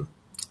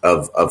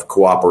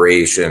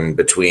cooperation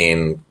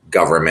between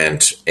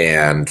government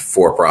and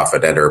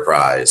for-profit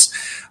enterprise.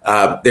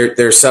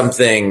 There's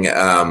something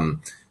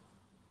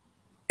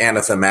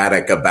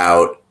anathematic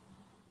about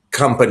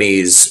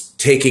companies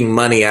taking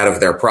money out of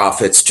their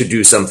profits to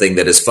do something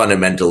that is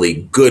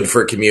fundamentally good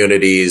for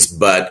communities,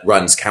 but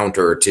runs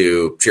counter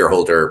to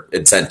shareholder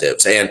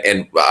incentives.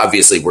 And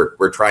obviously,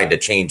 we're trying to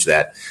change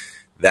that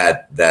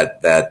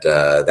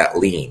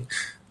lean.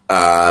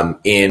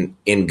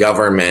 In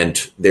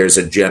government, there's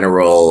a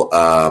general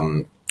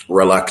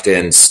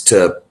reluctance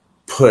to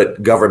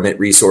put government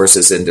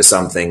resources into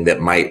something that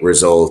might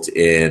result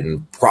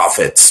in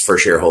profits for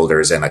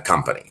shareholders in a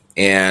company.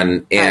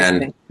 And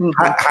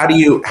how do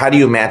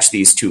you match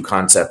these two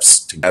concepts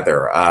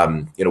together?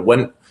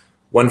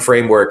 One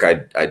framework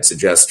I'd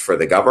suggest for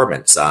the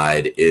government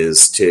side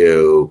is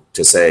to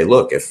say,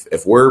 look,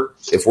 if we're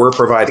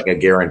providing a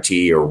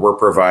guarantee or we're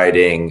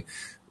providing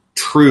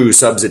true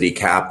subsidy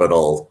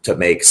capital to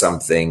make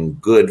something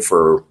good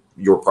for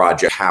your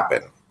project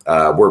happen,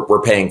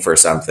 we're paying for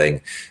something,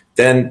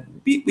 then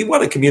we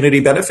want a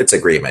community benefits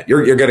agreement.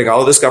 You're getting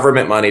all this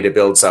government money to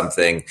build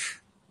something.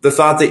 The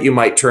thought that you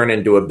might turn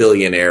into a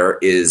billionaire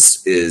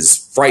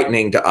is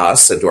frightening to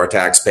us and to our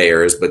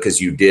taxpayers because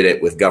you did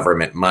it with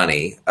government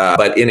money.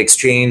 But in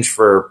exchange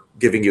for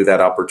giving you that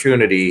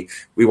opportunity,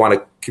 we want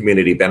a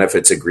community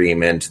benefits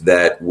agreement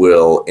that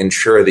will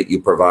ensure that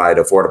you provide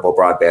affordable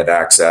broadband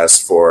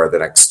access for the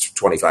next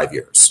 25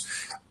 years.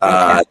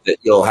 That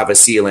you'll have a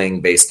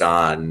ceiling based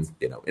on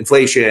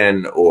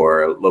inflation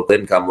or local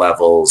income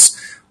levels.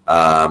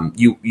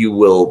 You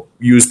will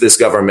use this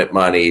government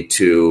money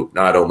to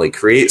not only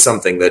create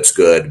something that's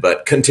good,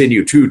 but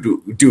continue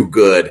to do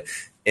good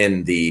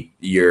in the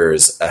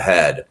years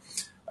ahead.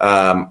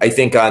 I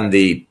think on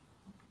the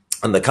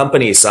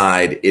company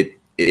side,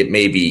 it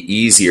may be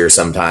easier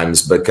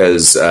sometimes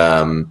because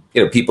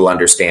people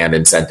understand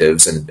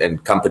incentives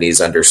and companies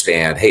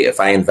understand, hey,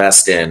 if I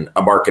invest in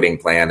a marketing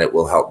plan, it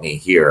will help me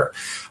here.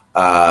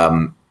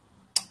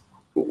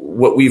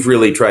 What we've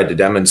really tried to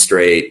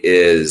demonstrate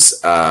is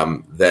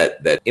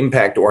that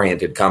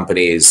impact-oriented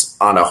companies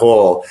on a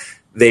whole,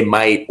 they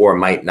might or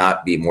might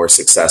not be more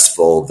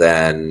successful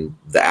than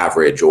the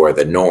average or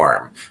the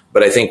norm.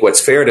 But I think what's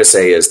fair to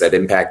say is that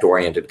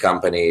impact-oriented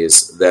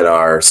companies that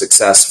are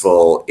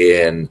successful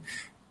in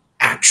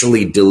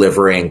actually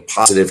delivering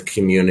positive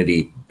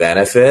community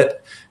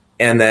benefit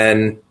and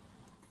then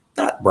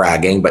not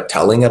bragging, but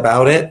telling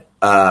about it,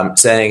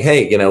 saying,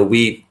 hey,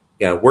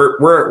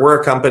 we're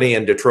a company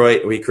in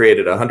Detroit. We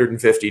created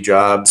 150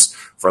 jobs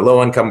for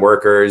low-income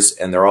workers,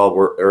 and they're all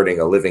earning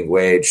a living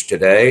wage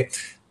today.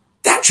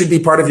 That should be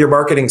part of your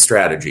marketing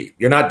strategy.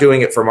 You're not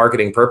doing it for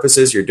marketing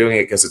purposes. You're doing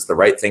it because it's the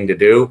right thing to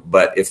do.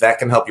 But if that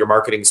can help your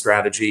marketing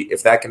strategy,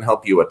 if that can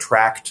help you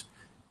attract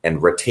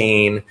and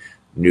retain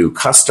new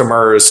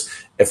customers,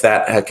 if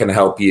that can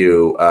help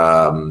you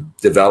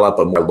develop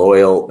a more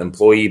loyal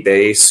employee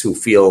base who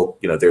feel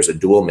there's a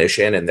dual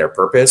mission in their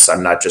purpose.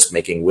 I'm not just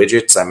making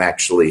widgets. I'm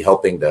actually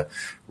helping to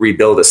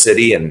rebuild a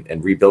city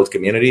and rebuild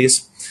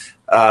communities.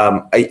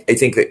 I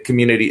think that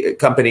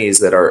companies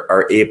that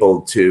are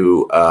able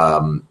to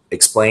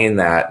explain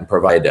that and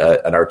provide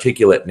an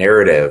articulate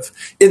narrative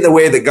in the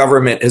way that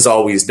government has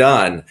always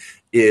done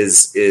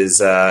is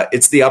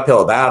it's the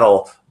uphill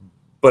battle,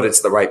 but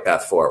it's the right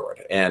path forward.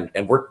 And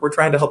we're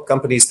trying to help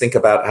companies think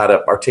about how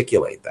to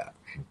articulate that.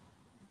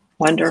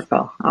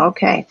 Wonderful.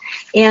 Okay.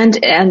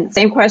 And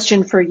same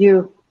question for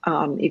you,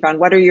 Ivan.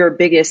 What are your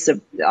biggest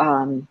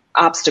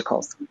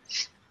obstacles?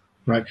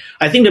 Right.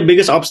 I think the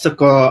biggest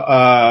obstacle,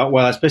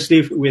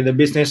 especially with the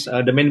business,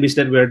 the main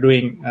business that we're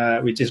doing,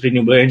 which is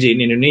renewable energy in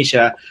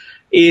Indonesia,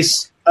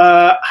 is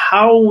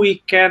how we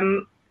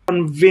can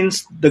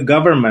convince the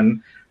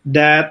government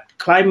that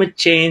climate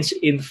change,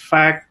 in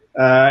fact,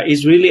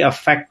 is really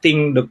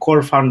affecting the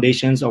core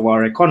foundations of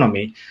our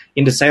economy,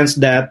 in the sense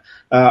that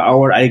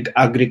our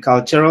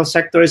agricultural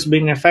sector is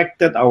being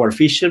affected, our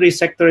fishery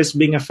sector is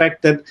being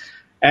affected.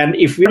 And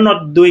if we're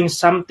not doing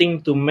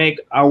something to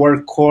make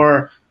our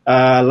core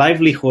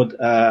livelihood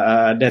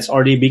that's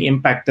already being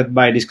impacted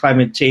by this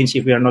climate change,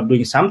 if we are not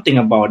doing something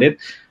about it,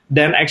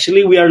 then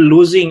actually we are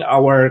losing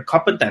our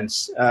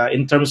competence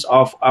in terms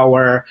of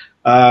our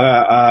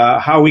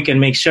how we can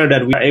make sure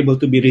that we are able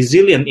to be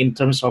resilient in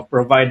terms of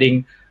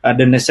providing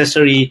the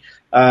necessary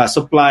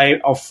supply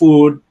of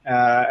food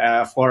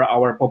for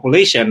our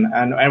population,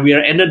 and we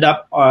are ended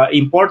up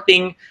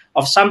importing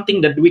of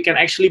something that we can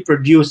actually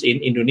produce in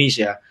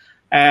Indonesia.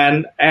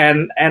 And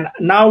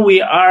now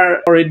we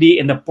are already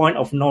in the point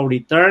of no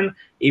return.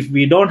 If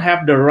we don't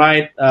have the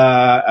right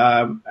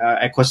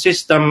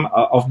ecosystem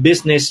of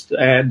business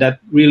that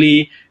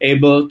really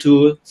able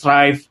to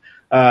thrive,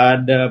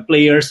 the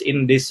players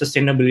in this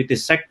sustainability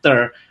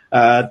sector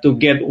to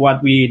get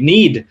what we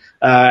need,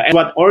 and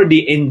what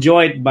already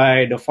enjoyed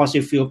by the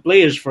fossil fuel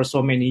players for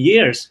so many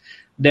years,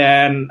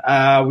 then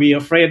we are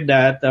afraid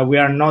that we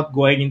are not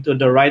going into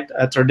the right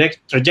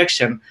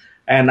trajectory.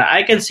 And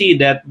I can see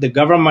that the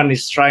government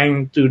is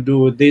trying to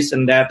do this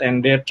and that,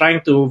 and they're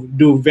trying to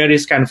do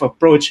various kind of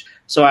approach.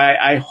 So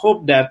I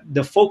hope that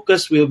the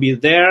focus will be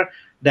there,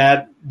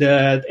 that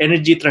the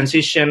energy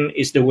transition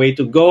is the way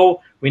to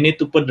go. We need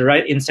to put the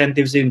right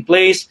incentives in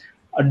place.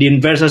 The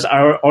investors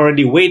are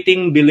already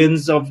waiting,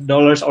 billions of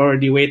dollars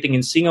already waiting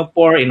in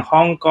Singapore, in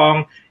Hong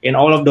Kong, in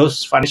all of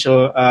those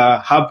financial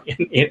hubs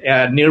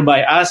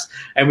nearby us.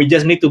 And we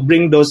just need to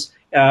bring those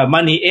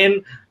money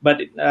in. But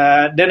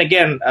then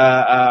again,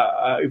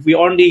 if we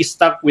only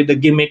stuck with the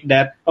gimmick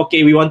that,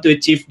 okay, we want to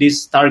achieve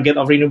this target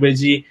of renewable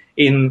energy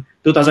in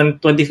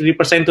 2023%,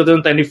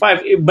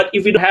 2025, but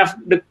if we don't have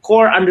the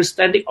core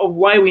understanding of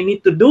why we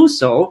need to do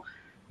so,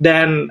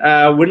 then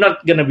we're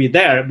not going to be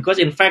there. Because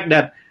in fact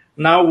that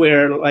now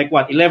we're like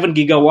 11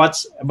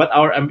 gigawatts, but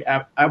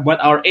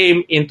our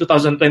aim in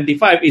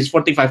 2025 is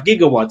 45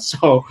 gigawatts.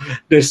 So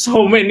there's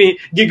so many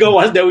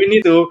gigawatts that we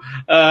need to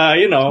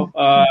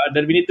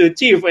that we need to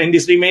achieve in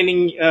these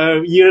remaining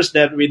years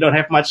that we don't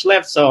have much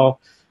left. So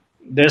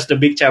there's the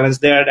big challenge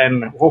there,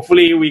 and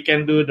hopefully we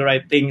can do the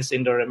right things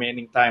in the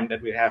remaining time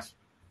that we have.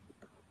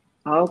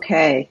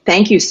 Okay,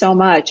 thank you so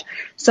much.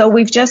 So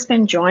we've just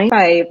been joined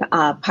by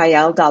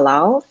Payal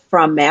Dalal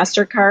from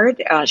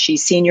Mastercard.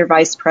 She's Senior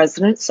Vice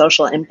President,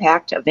 Social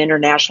Impact of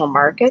International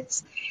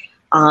Markets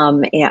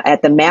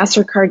at the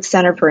Mastercard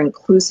Center for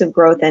Inclusive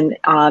Growth. And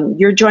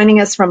you're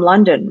joining us from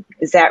London,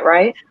 is that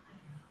right?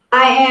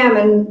 I am,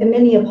 and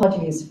many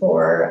apologies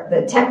for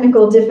the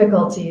technical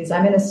difficulties.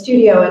 I'm in a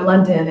studio in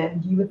London,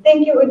 and you would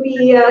think it would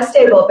be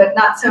stable, but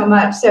not so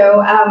much.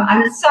 So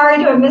I'm sorry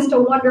to have missed a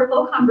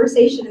wonderful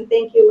conversation, and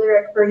thank you,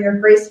 Lyric, for your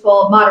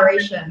graceful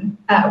moderation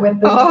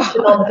with all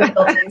the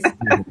difficulties.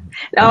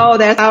 No,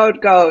 that's how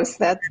it goes.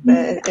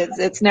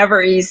 It's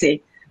never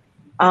easy.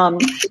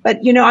 But,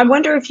 I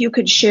wonder if you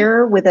could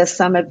share with us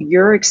some of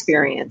your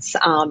experience.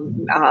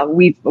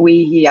 We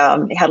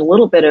had a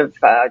little bit of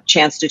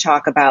chance to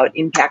talk about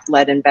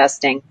impact-led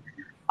investing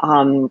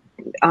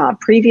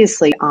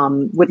previously.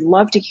 Would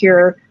love to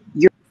hear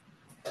your...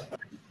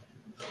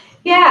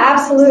 Yeah,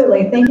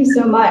 absolutely. Thank you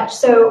so much.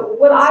 So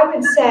what I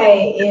would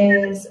say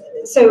is,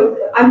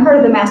 I'm part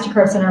of the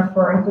Mastercard Center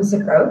for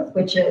Inclusive Growth,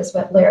 which is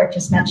what Lyric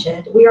just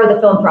mentioned. We are the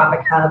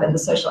philanthropic hub and the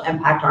social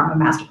impact arm of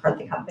Mastercard,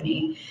 the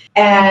company.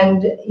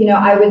 And,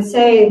 I would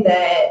say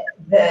that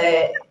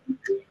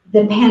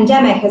the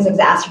pandemic has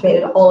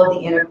exacerbated all of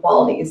the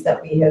inequalities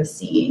that we have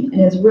seen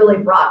and has really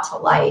brought to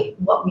light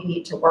what we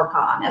need to work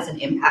on as an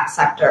impact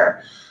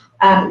sector.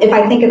 If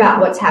I think about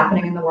what's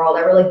happening in the world,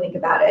 I really think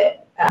about it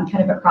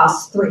kind of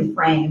across three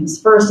frames.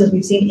 First is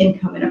we've seen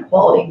income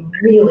inequality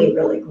really,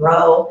 really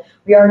grow.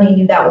 We already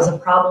knew that was a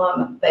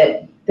problem,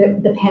 but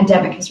the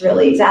pandemic has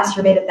really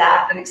exacerbated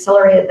that and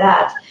accelerated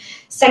that.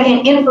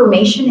 Second,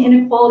 information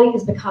inequality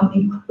has become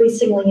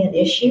increasingly an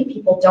issue.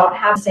 People don't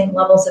have the same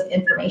levels of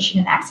information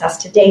and access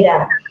to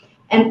data.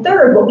 And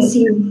third, what we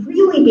see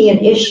really be an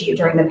issue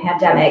during the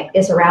pandemic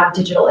is around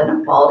digital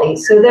inequality.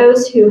 So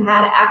those who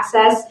had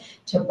access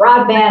to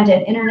broadband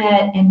and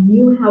internet and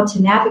knew how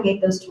to navigate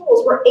those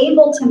tools were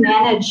able to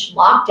manage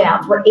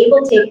lockdowns, were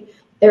able to take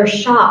their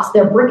shops,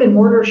 their brick and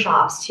mortar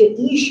shops to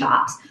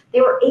e-shops. They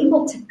were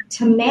able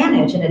to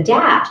manage and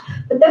adapt.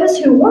 But those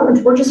who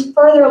weren't were just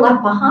further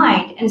left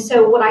behind. And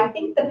so what I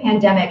think the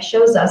pandemic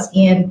shows us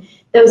in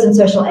those in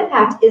social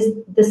impact is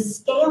the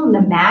scale and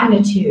the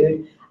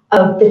magnitude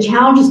of the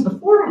challenges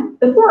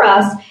before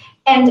us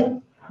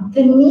and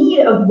the need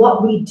of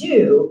what we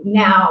do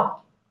now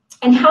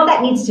and how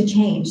that needs to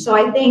change. So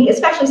I think,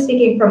 especially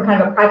speaking from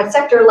kind of a private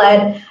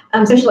sector-led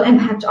social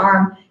impact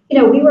arm,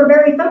 we were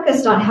very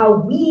focused on how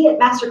we at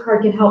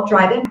Mastercard can help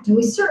drive impact, and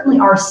we certainly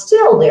are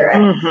still there.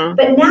 Mm-hmm.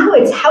 But now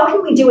it's how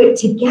can we do it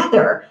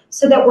together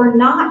so that we're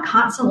not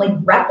constantly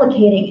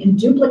replicating and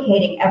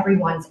duplicating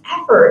everyone's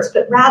efforts,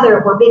 but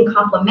rather we're being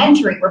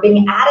complementary, we're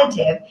being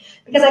additive,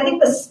 because I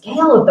think the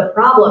scale of the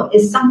problem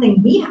is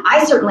something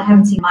I certainly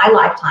haven't seen in my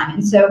lifetime.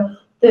 And so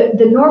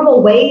the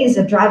normal ways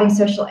of driving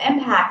social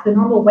impact, the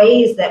normal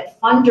ways that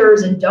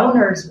funders and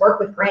donors work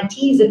with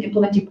grantees and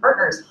implementing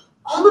partners,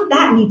 all of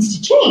that needs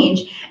to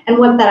change. And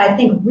what that I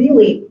think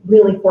really,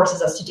 really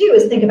forces us to do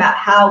is think about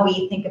how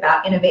we think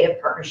about innovative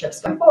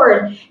partnerships going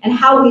forward and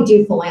how we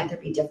do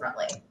philanthropy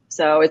differently.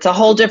 So it's a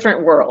whole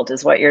different world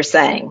is what you're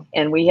saying.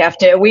 And we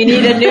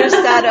need a new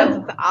set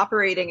of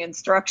operating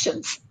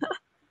instructions.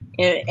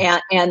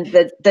 and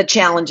the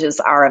challenges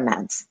are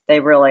immense. They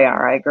really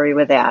are. I agree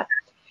with that.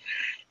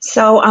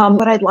 So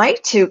what I'd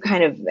like to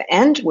kind of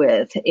end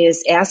with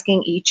is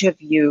asking each of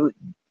you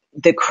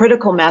the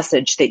critical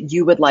message that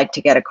you would like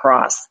to get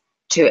across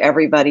to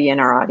everybody in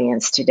our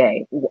audience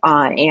today.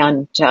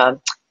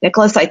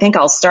 Nicolas, I think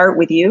I'll start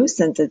with you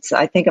since it's,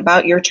 I think,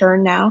 about your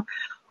turn now.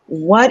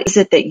 What is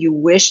it that you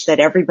wish that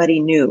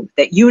everybody knew,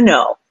 that you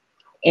know,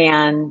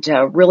 and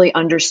really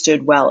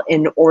understood well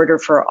in order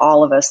for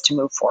all of us to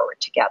move forward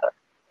together?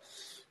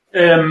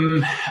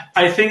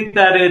 I think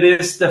that it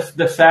is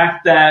the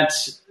fact that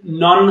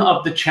none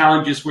of the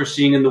challenges we're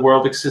seeing in the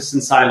world exist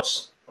in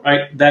silos,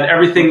 right? That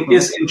everything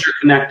is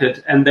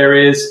interconnected, and there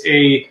is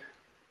a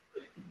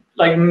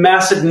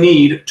massive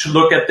need to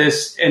look at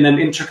this in an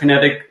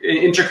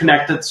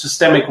interconnected,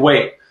 systemic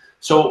way.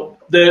 So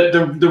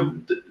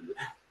the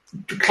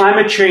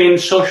climate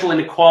change, social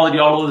inequality,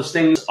 all of those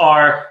things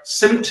are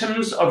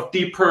symptoms of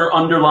deeper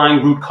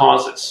underlying root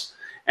causes.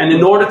 And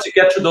in order to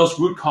get to those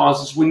root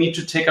causes, we need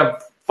to take a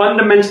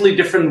fundamentally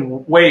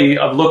different way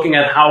of looking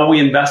at how we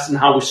invest and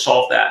how we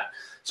solve that.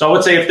 So I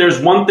would say if there's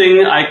one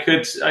thing I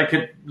could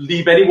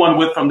leave anyone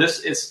with from this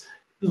is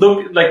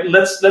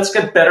let's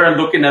get better at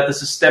looking at the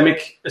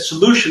systemic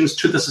solutions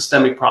to the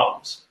systemic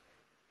problems.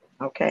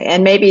 Okay,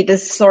 and maybe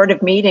this sort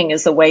of meeting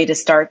is a way to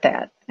start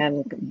that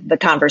and the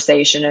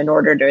conversation in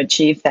order to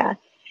achieve that.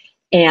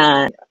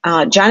 And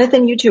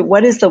Jonathan, you too,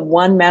 what is the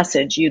one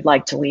message you'd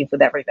like to leave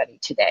with everybody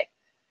today?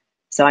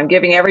 So I'm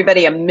giving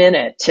everybody a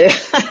minute to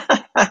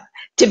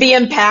to be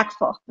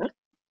impactful.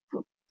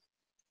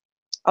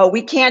 Oh,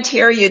 we can't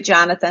hear you,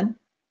 Jonathan.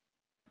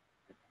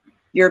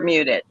 You're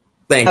muted.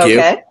 Thank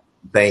you.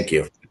 Thank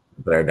you.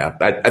 There now.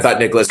 I thought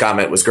Nicolas'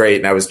 comment was great,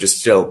 and I was just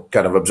still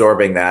kind of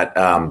absorbing that.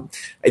 I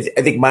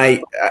think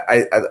I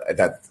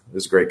thought it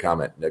was a great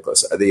comment,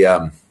 Nicolas.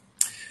 The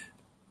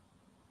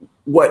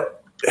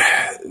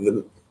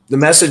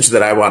message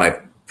that I want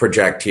to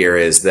project here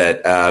is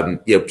that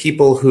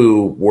people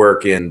who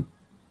work in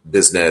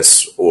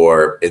business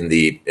or in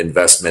the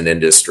investment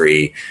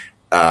industry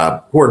who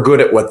are good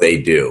at what they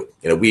do.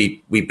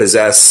 We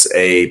possess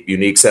a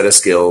unique set of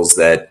skills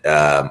that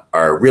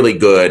are really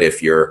good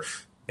if you're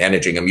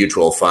managing a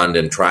mutual fund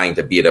and trying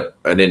to beat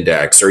an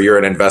index, or you're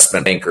an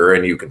investment banker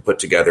and you can put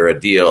together a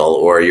deal,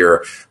 or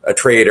you're a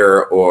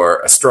trader or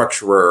a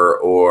structurer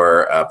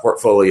or a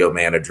portfolio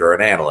manager or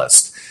an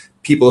analyst.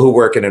 People who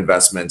work in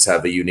investments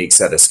have a unique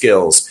set of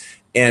skills.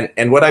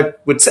 And what I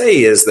would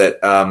say is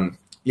that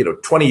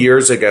 20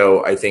 years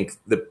ago, I think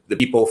the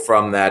people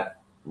from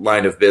that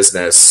line of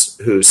business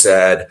who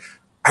said,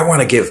 I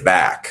want to give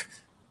back,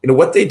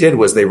 what they did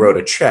was they wrote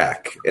a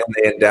check and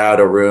they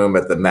endowed a room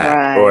at the Met,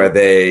 right, or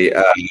they,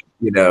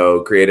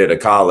 created a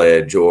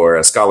college or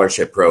a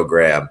scholarship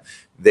program.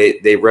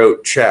 They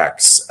wrote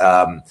checks.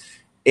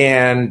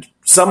 And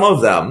some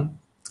of them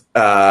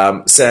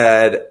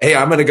said, hey,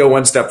 I'm going to go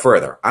one step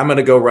further. I'm going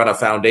to go run a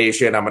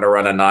foundation. I'm going to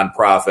run a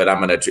nonprofit.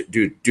 I'm going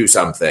to do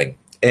something.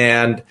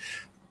 And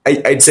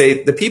I'd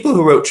say the people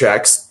who wrote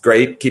checks,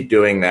 great, keep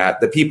doing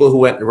that. The people who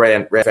went and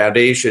ran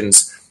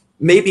foundations,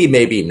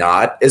 maybe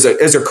not. As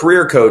a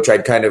career coach,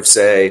 I'd kind of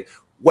say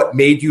what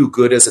made you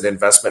good as an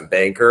investment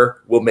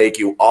banker will make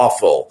you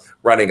awful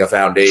running a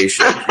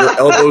foundation. Your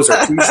elbows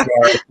are too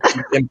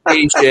sharp,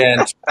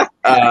 impatient.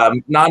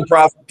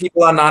 Nonprofit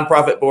people on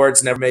nonprofit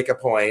boards never make a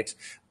point.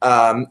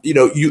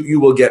 You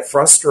will get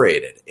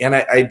frustrated. And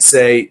I'd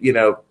say,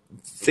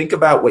 think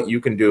about what you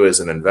can do as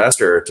an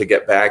investor to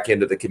get back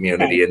into the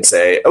community and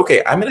say,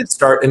 okay, I'm going to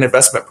start an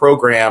investment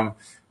program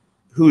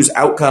whose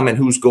outcome and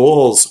whose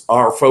goals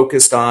are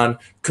focused on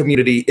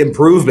community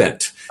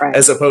improvement, right,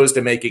 as opposed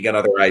to making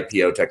another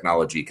IPO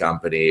technology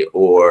company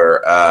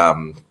or,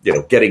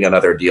 getting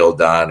another deal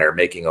done or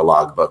making a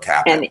logbook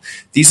happen. And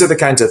these are the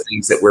kinds of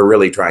things that we're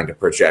really trying to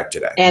project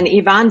today. And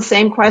Yvonne,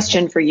 same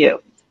question for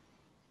you.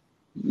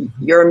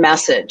 Your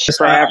message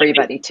for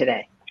everybody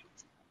today.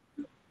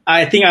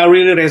 I think I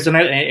really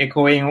resonate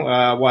echoing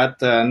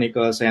what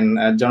Nicolas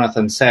and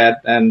Jonathan said.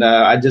 And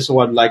I just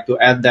would like to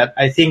add that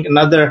I think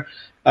another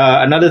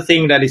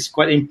thing that is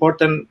quite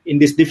important in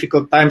these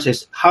difficult times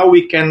is how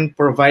we can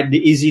provide the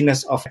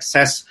easiness of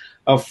access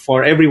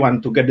for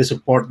everyone to get the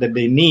support that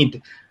they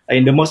need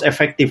in the most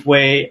effective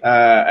way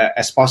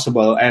as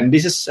possible. And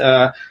this is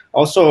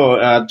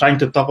also trying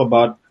to talk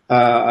about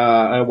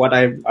what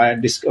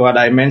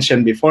I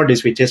mentioned before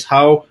this, which is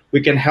how we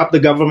can help the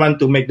government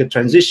to make the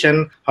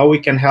transition, how we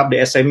can help the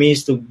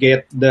SMEs to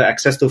get the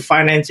access to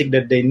financing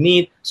that they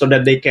need so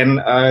that they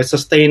can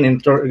sustain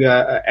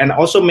and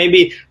also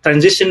maybe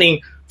transitioning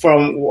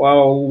from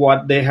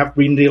what they have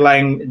been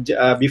relying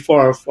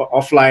before for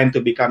offline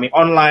to becoming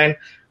online.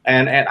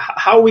 And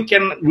how we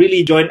can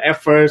really join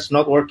efforts,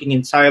 not working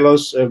in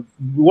silos,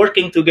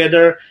 working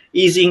together,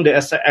 easing the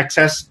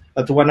access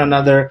to one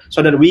another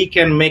so that we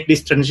can make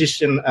this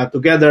transition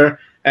together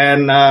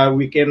and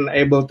we can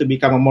able to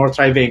become a more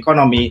thriving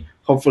economy,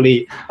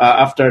 hopefully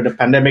after the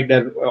pandemic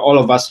that all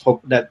of us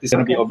hope that is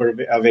going to be over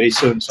very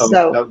soon. So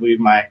that will be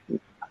my...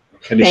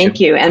 condition. Thank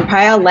you. And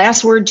Payal,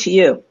 last word to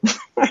you.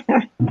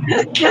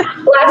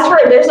 Last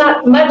word, there's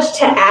not much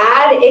to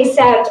add,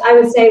 except I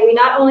would say we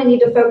not only need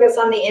to focus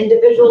on the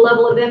individual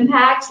level of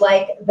impact,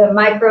 like the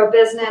micro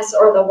business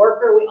or the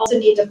worker, we also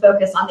need to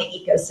focus on the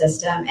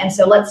ecosystem. And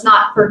so let's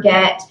not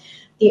forget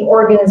the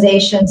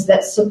organizations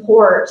that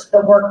support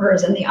the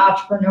workers and the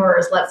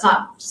entrepreneurs. Let's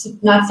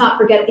not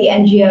forget the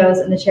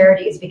NGOs and the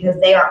charities, because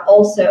they are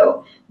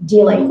also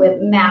dealing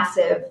with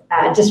massive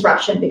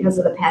disruption because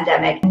of the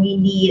pandemic. And we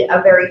need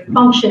a very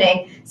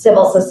functioning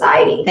civil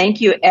society. Thank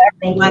you,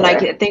 everyone.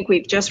 I think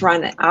we've just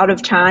run out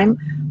of time,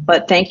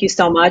 but thank you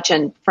so much.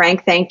 And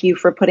Frank, thank you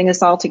for putting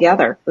us all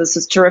together. This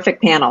is a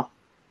terrific panel.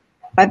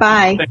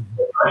 Bye-bye. Thank you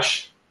very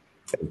much.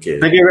 Thank you.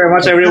 Thank you very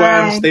much, everyone.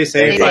 Bye. Stay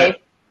safe. Stay safe.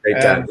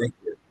 Great time. Thank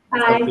you. Bye.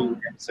 Talk to you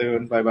again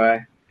soon.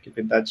 Bye-bye. Keep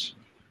in touch.